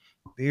a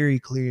very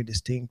clear and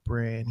distinct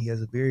brand. He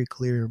has a very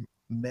clear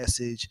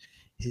message.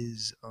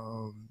 His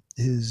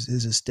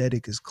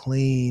aesthetic is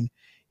clean.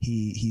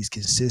 He's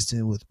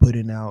consistent with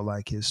putting out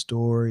like his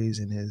stories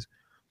and his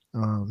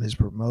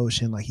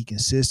promotion. Like, he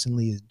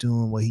consistently is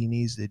doing what he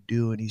needs to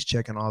do and he's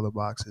checking all the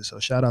boxes. So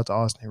shout out to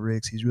Austin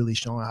Ricks. He's really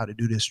showing how to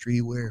do this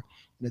streetwear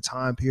in a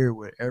time period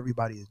where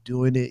everybody is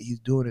doing it. He's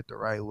doing it the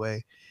right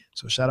way.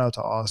 So shout out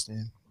to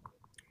Austin.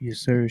 Yes,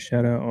 sir.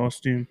 Shout out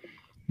Austin.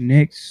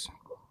 Next,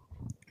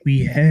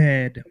 we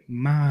had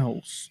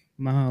Miles.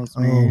 Miles,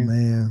 Oh man,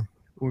 man.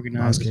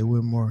 organizes Mosque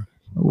Whitmore.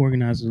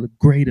 organizes a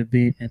great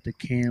event at the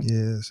camp.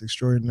 Yes,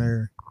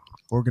 extraordinary.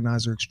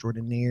 Organizer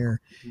extraordinaire.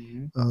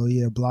 Mhm. Oh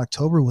yeah,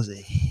 Blocktober was a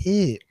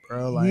hit,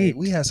 bro. Like,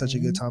 we Hit, had such a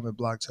good man. time at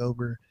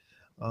Blocktober.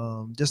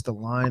 Just the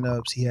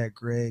lineups. He had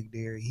Greg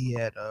there. He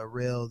had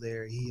Rail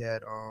there. He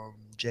had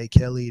Jay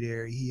Kelly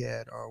there. He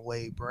had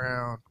Wade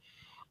Brown.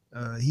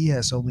 He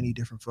had so many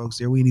different folks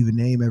there. We didn't even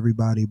name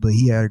everybody, but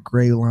he had a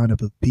great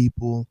lineup of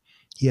people.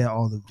 He had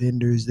all the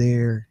vendors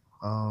there.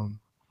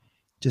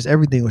 Just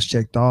everything was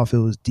checked off. It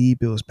was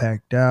deep. It was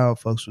packed out.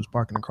 Folks was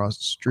parking across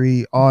the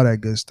street. All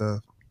that good stuff.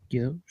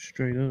 Yep,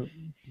 straight up,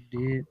 he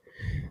did.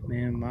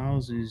 Man,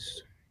 Miles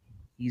is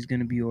he's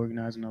gonna be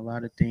organizing a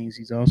lot of things.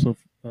 He's also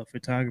a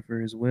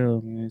photographer as well,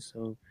 man.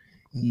 So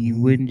he Mhm.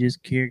 wouldn't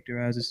just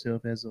characterize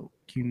himself as a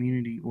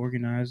community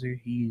organizer.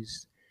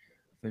 He's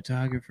a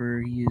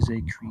photographer. He is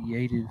a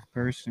creative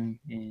person,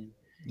 and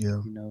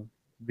Yeah. you know,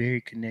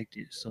 very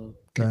connected. So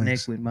connect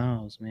Facts. with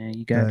Miles, man.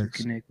 You got to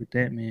Facts. connect with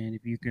that man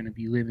if you're gonna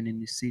be living in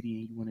this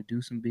city and you want to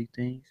do some big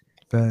things.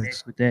 Facts.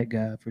 Connect with that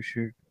guy for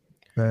sure.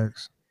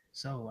 Facts.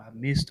 So I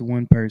missed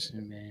one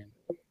person, man.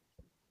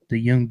 The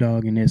young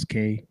dog in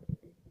SK,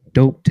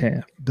 Dope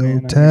Taff. Dope Man,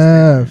 I missed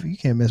Taff. that, man. You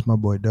can't miss my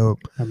boy Dope.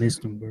 I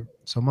missed him, bro.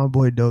 So my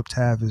boy Dope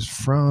Taff is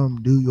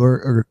from New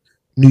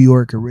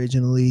York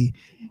originally,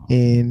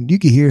 and you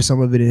can hear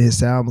some of it in his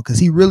sound because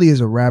he really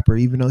is a rapper.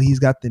 Even though he's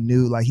got the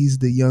new, like, he's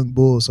the young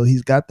bull, so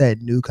he's got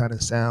that new kind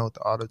of sound with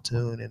the auto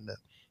tune and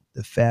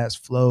the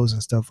fast flows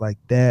and stuff like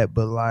that.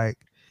 But like,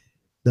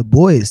 the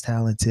boy is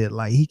talented.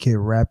 Like he can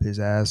rap his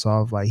ass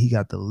off. Like he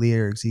got the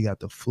lyrics, he got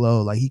the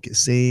flow. Like he can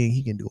sing,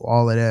 he can do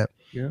all of that.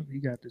 Yep, he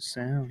got the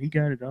sound. He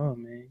got it all,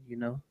 man.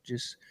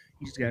 Just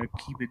you just got to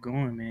keep it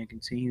going, man.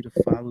 Continue to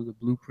follow the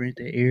blueprint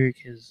that Eric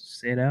has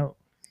set out.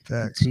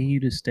 Facts. Continue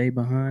to stay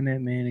behind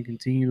that, man, and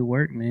continue to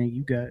work, man.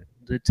 You got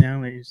the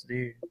talent is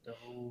there. The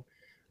whole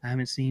I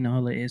haven't seen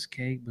all of SK,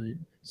 but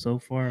so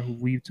far who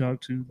we've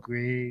talked to,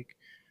 Greg,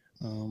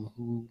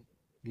 who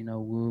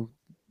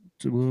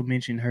we'll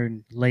mention her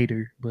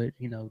later, but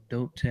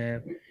Dope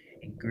Tab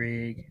and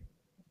Greg,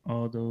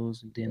 all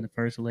those, and then the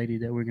first lady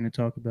that we're gonna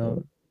talk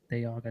about,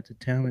 they all got the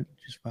talent.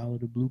 Just follow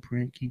the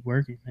blueprint, keep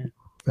working, man.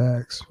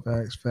 Facts,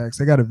 facts, facts.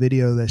 They got a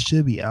video that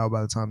should be out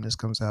by the time this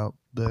comes out,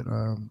 but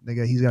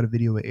he's got a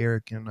video with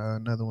Eric and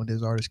another one,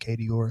 his artist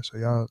Katie Orr. So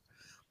y'all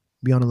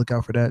be on the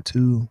lookout for that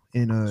too.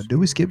 And did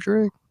we skip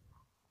Drake?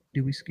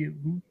 Did we skip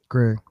who?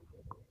 Greg.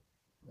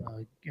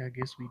 I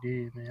guess we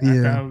did, man.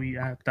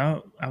 Yeah. I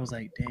thought I was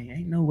like, dang,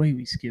 ain't no way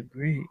we skipped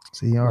Greg.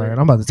 See, all right, But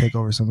I'm about to take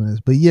over some of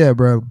this. But yeah,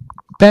 bro,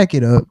 back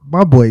it up.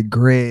 My boy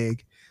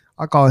Greg,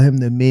 I call him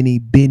the mini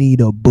Benny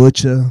the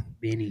Butcher.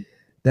 Benny,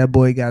 That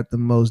boy got the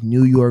most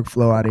New York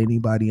flow out of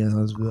anybody in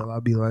Huntsville.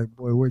 I'll be like,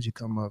 boy, where'd you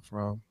come up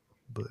from?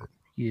 But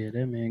yeah,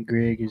 that man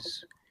Greg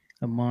is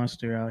a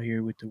monster out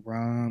here with the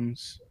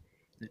rhymes,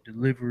 the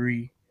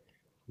delivery,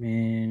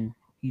 man.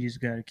 He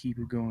just got to keep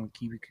it going,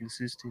 keep it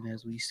consistent.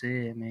 As we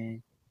said,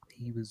 man,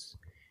 he was,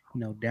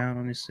 down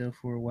on himself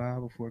for a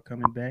while before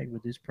coming back,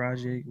 but this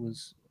project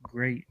was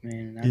great,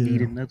 man. And I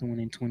need yeah, another one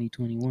in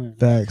 2021.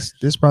 facts.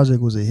 This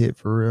project was a hit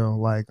for real.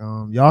 Like,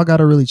 y'all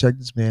gotta really check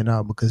this man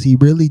out because he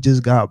really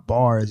just got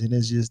bars, and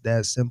it's just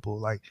that simple.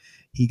 Like,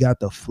 he got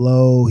the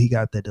flow, he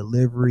got the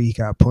delivery, he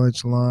got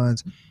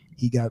punchlines,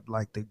 he got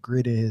like the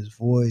grit in his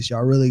voice.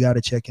 Y'all really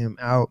gotta check him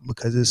out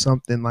because it's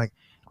something like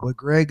what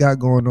Greg got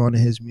going on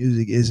in his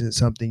music isn't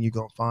something you're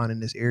gonna find in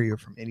this area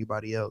from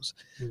anybody else.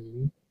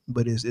 Mm-hmm.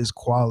 But it's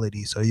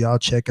quality. So y'all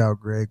check out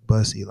Greg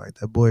Bussy. Like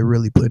that boy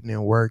really putting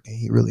in work and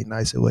he really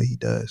nice at what he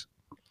does.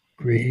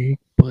 Greg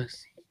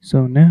Bussy.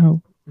 So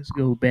now let's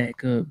go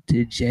back up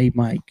to J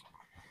Mike.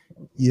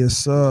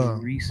 Yes, The sir.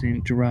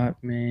 recent drop,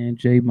 man.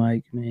 J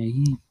Mike, man,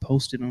 he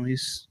posted on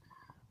his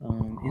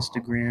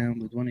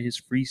Instagram with one of his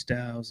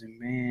freestyles, and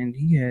man,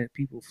 he had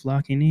people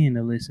flocking in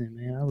to listen.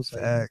 Man, I was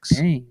like, Facts.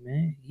 dang,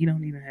 man, he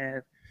don't even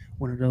have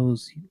one of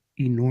those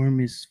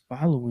enormous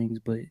followings,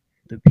 but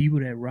the people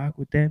that rock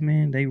with that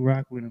man, they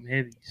rock with him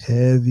heavy. So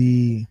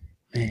Heavy.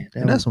 man, that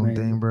And that's was one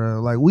thing, amazing.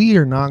 bro. Like we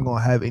are not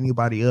gonna have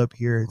anybody up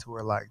here to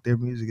where like their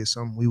music is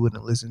something we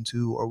wouldn't listen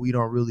to or we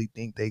don't really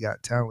think they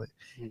got talent.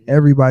 Mhm.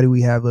 Everybody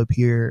we have up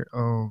here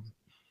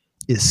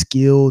is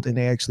skilled and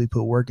they actually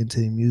put work into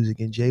the music.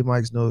 And J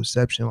Mike's no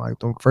exception. Like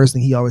the first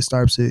thing he always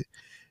starts it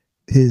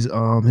his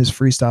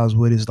freestyles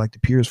with is like the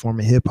purest form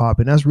of hip hop,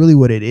 and that's really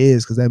what it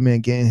is. Because that man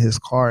get in his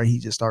car and he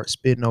just starts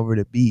spitting over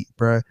the beat,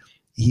 bruh.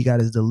 He got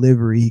his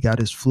delivery, he got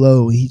his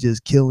flow, he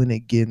just killing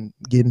it, getting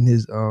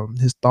his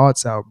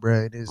thoughts out,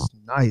 bruh. And it's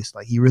nice,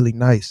 like he really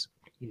nice.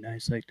 He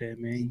nice like that,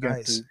 man. He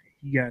nice.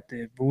 You got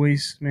that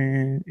voice,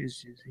 man.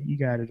 It's just he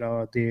got it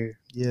all there.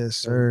 Yes,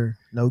 So sir.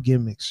 No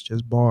gimmicks,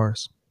 just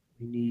bars.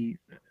 we need.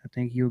 I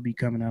think he'll be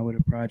coming out with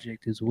a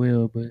project as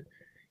well. But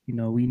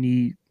we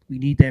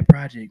need that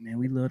project, man.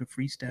 We love the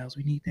freestyles.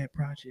 We need that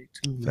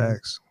project too, man.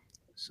 Facts.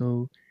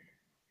 So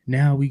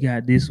now we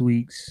got this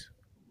week's,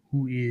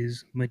 who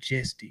is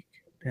Majestic.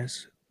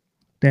 That's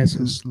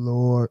who. Yes,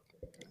 Lord.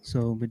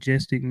 So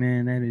Majestic,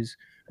 man, that is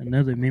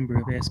another member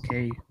of SK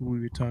who we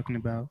were talking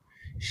about.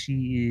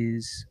 She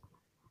is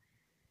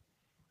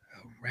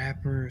a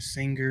rapper,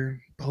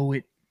 singer,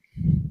 poet.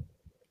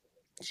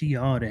 She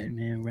all that,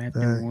 man. Wrapped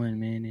in Fact. one,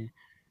 man.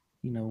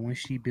 And once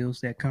she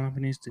builds that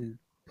confidence to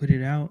put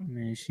it out,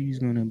 man, she's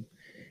gonna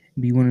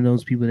be one of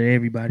those people that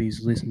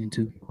everybody's listening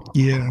to.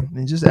 Yeah,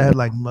 and just add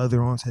like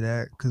mother onto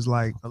that, cause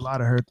like a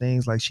lot of her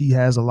things, like she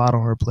has a lot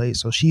on her plate,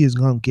 so she is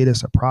gonna get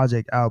us a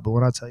project out. But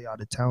when I tell y'all,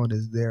 the talent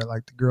is there.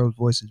 Like the girl's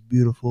voice is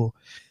beautiful.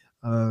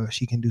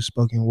 She can do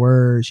spoken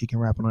word. She can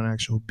rap on an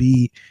actual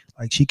beat.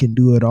 Like she can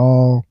do it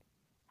all.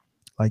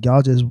 Like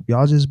y'all just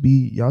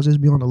be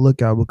on the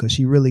lookout because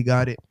she really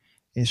got it,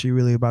 and she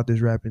really about this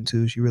rapping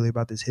too. She really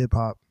about this hip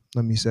hop.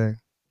 Let me say.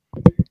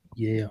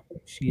 Yeah,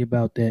 she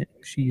about that.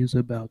 She is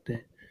about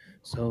that.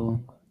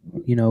 So,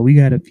 we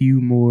got a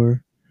few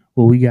more.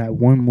 Well, we got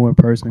one more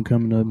person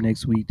coming up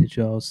next week that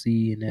y'all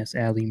see, and that's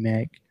Allie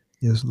Mack.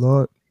 Yes,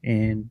 Lord.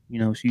 And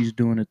she's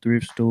doing a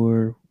thrift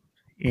store,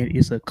 and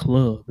it's a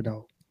club,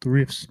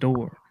 thrift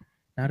store,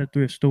 not a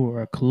thrift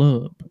store, a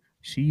club.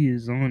 She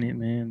is on it,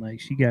 man. Like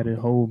she got a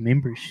whole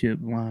membership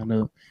line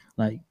up.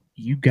 Like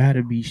you got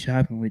to be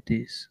shopping with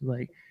this.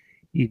 Like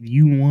if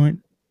you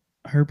want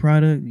her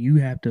product, you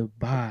have to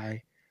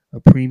buy a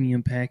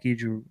premium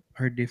package or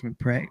her different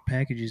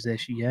packages that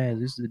she has.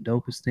 This is the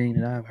dopest thing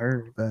that I've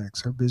heard.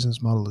 Facts. Her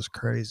business model is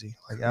crazy.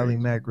 Like Ali Crazy.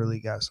 Mack really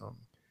got something.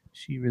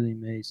 She really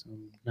made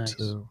some nice.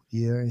 So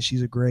yeah, and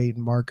she's a great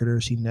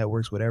marketer. She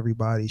networks with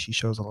everybody. She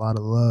shows a lot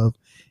of love.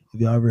 If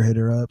y'all ever hit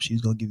her up,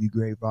 she's gonna give you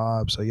great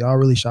vibes. So y'all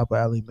really shop with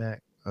Ali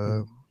Mack.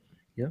 Mhm.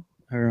 Yep.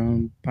 Her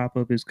pop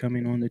up is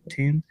coming on the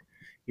 10th.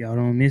 Y'all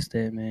don't miss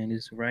that, man.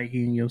 It's right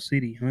here in your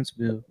city,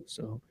 Huntsville.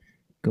 So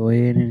go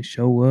ahead and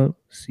show up,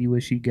 see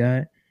what she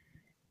got,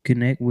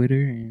 connect with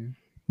her, and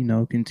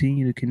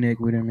continue to connect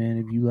with her, man.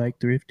 If you like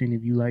thrifting,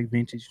 if you like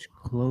vintage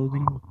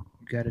clothing,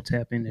 you got to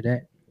tap into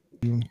that.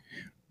 Mm.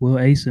 Well,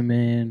 Asa,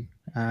 man,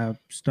 I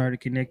started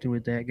connecting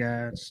with that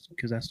guy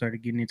because I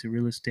started getting into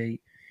real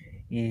estate,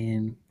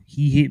 and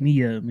he hit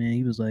me up, man.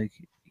 He was like,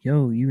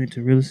 "Yo, you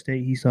into real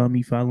estate?" He saw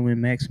me following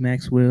Max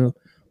Maxwell,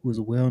 who was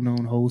a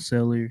well-known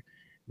wholesaler.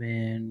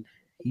 Man,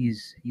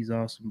 he's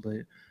awesome.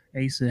 But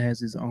Asa has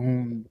his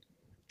own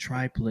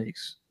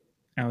triplex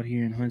out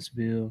here in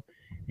Huntsville,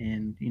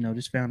 and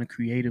just found a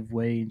creative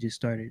way and just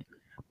started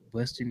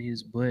busting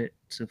his butt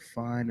to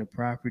find a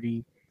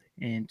property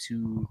and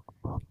to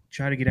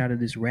try to get out of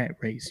this rat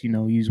race.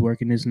 He's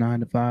working this 9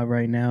 to 5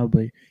 right now,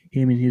 but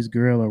him and his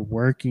girl are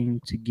working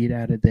to get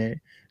out of that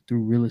through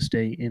real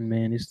estate. And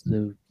man, it's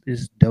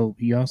dope.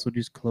 He also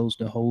just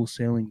closed a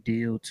wholesaling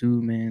deal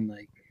too, man.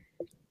 Like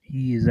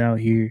he is out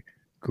here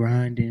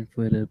grinding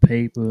for the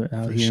paper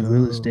out For here in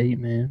real sure. estate,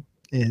 man.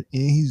 And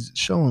he's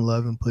showing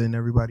love and putting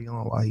everybody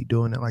on while he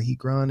doing it. Like he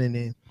grinding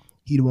and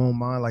he won't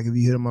mind. Like if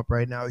you hit him up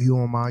right now, he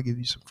won't mind give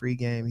you some free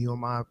game. He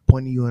won't mind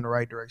pointing you in the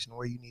right direction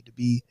where you need to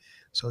be.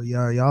 So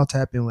y'all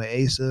tap in with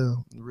Asa,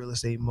 the real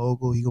estate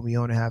mogul. He gonna be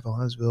on and half in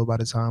Huntsville by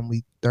the time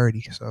we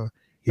 30. So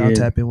y'all Yeah.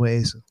 tap in with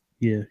Asa.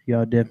 Yeah,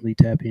 y'all definitely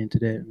tap into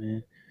that,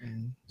 man.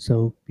 Mhm.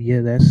 So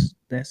yeah,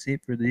 that's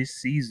it for this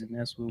season.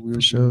 That's what we'll For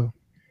do. sure.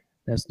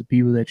 That's the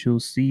people that you'll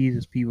see.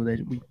 There's people that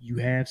you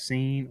have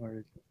seen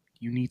or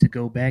you need to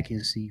go back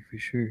and see for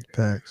sure.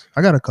 Facts.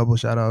 I got a couple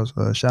shout outs.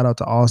 Shout out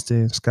to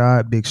Austin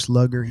Scott, Big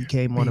Slugger. He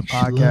came on the Big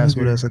podcast with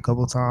Slugger. us a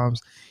couple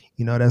times.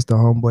 That's the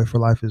homeboy for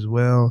life as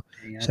well.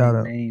 Dang, I Shout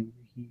didn't out. name.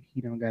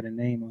 He don't got a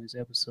name on his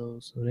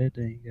episode, so that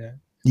thing got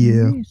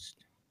Yeah. missed.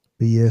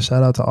 But yeah,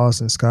 shout out to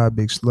Austin Scott,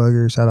 Big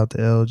Slugger. Shout out to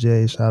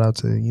LJ. Shout out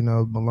to,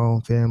 Malone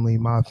family,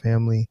 my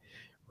family,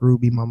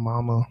 Ruby, my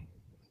mama,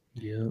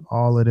 Yep.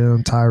 all of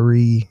them,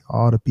 Tyree,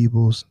 all the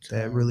peoples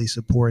that Tyree. really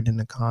support in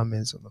the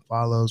comments and the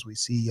follows. We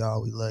see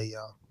y'all. We love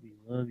y'all. We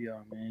love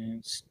y'all, man.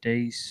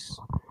 Stace.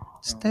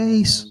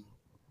 Stace.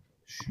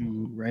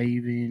 Shoot,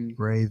 Raven.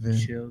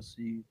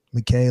 Chelsea.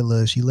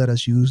 Michaela, she let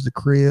us use the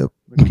crib.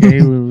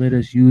 Michaela let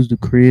us use the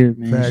crib,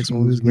 man. Facts, She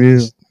when we was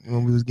was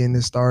real. getting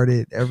it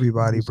started,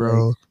 everybody, was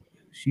bro. like-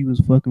 She was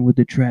fucking with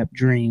the trap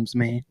dreams,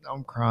 man.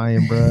 I'm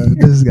crying, bro.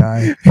 This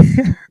guy.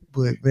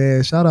 But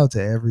man, shout out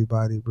to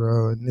everybody,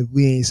 bro. And if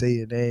we ain't say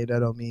your name, that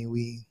don't mean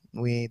we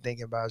ain't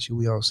thinking about you.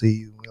 We don't see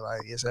you. We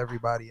like, it's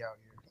everybody out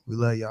here. We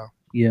love y'all.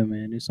 Yeah,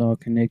 man. It's all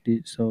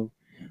connected. So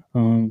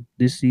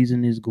this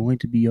season is going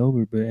to be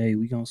over, but hey,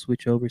 we gonna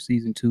switch over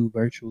season 2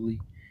 virtually.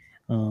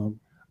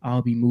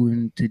 I'll be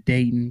moving to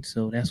Dayton,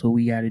 so that's what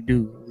we got to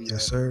do. We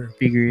Yes, sir.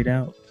 Figure it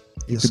out.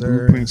 Yes, the sir.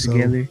 blueprint So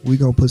together. we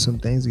gonna put some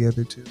things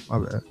together too. My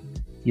bad.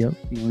 Yep,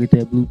 we gonna get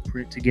that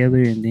blueprint together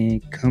and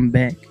then come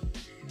back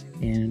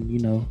and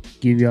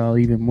give y'all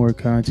even more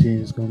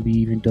content. It's gonna be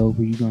even doper.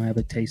 You're gonna have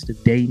a taste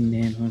of Dayton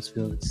and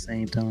Huntsville at the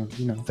same time.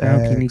 How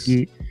can it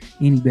get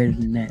any better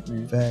than that,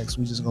 man? Facts.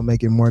 We just gonna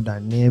make it more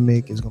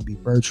dynamic. It's gonna be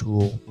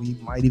virtual. We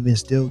might even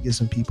still get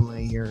some people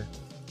in here,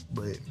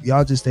 but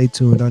y'all just stay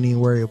tuned. Don't even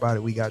worry about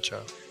it. We got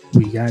y'all.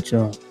 We got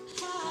y'all.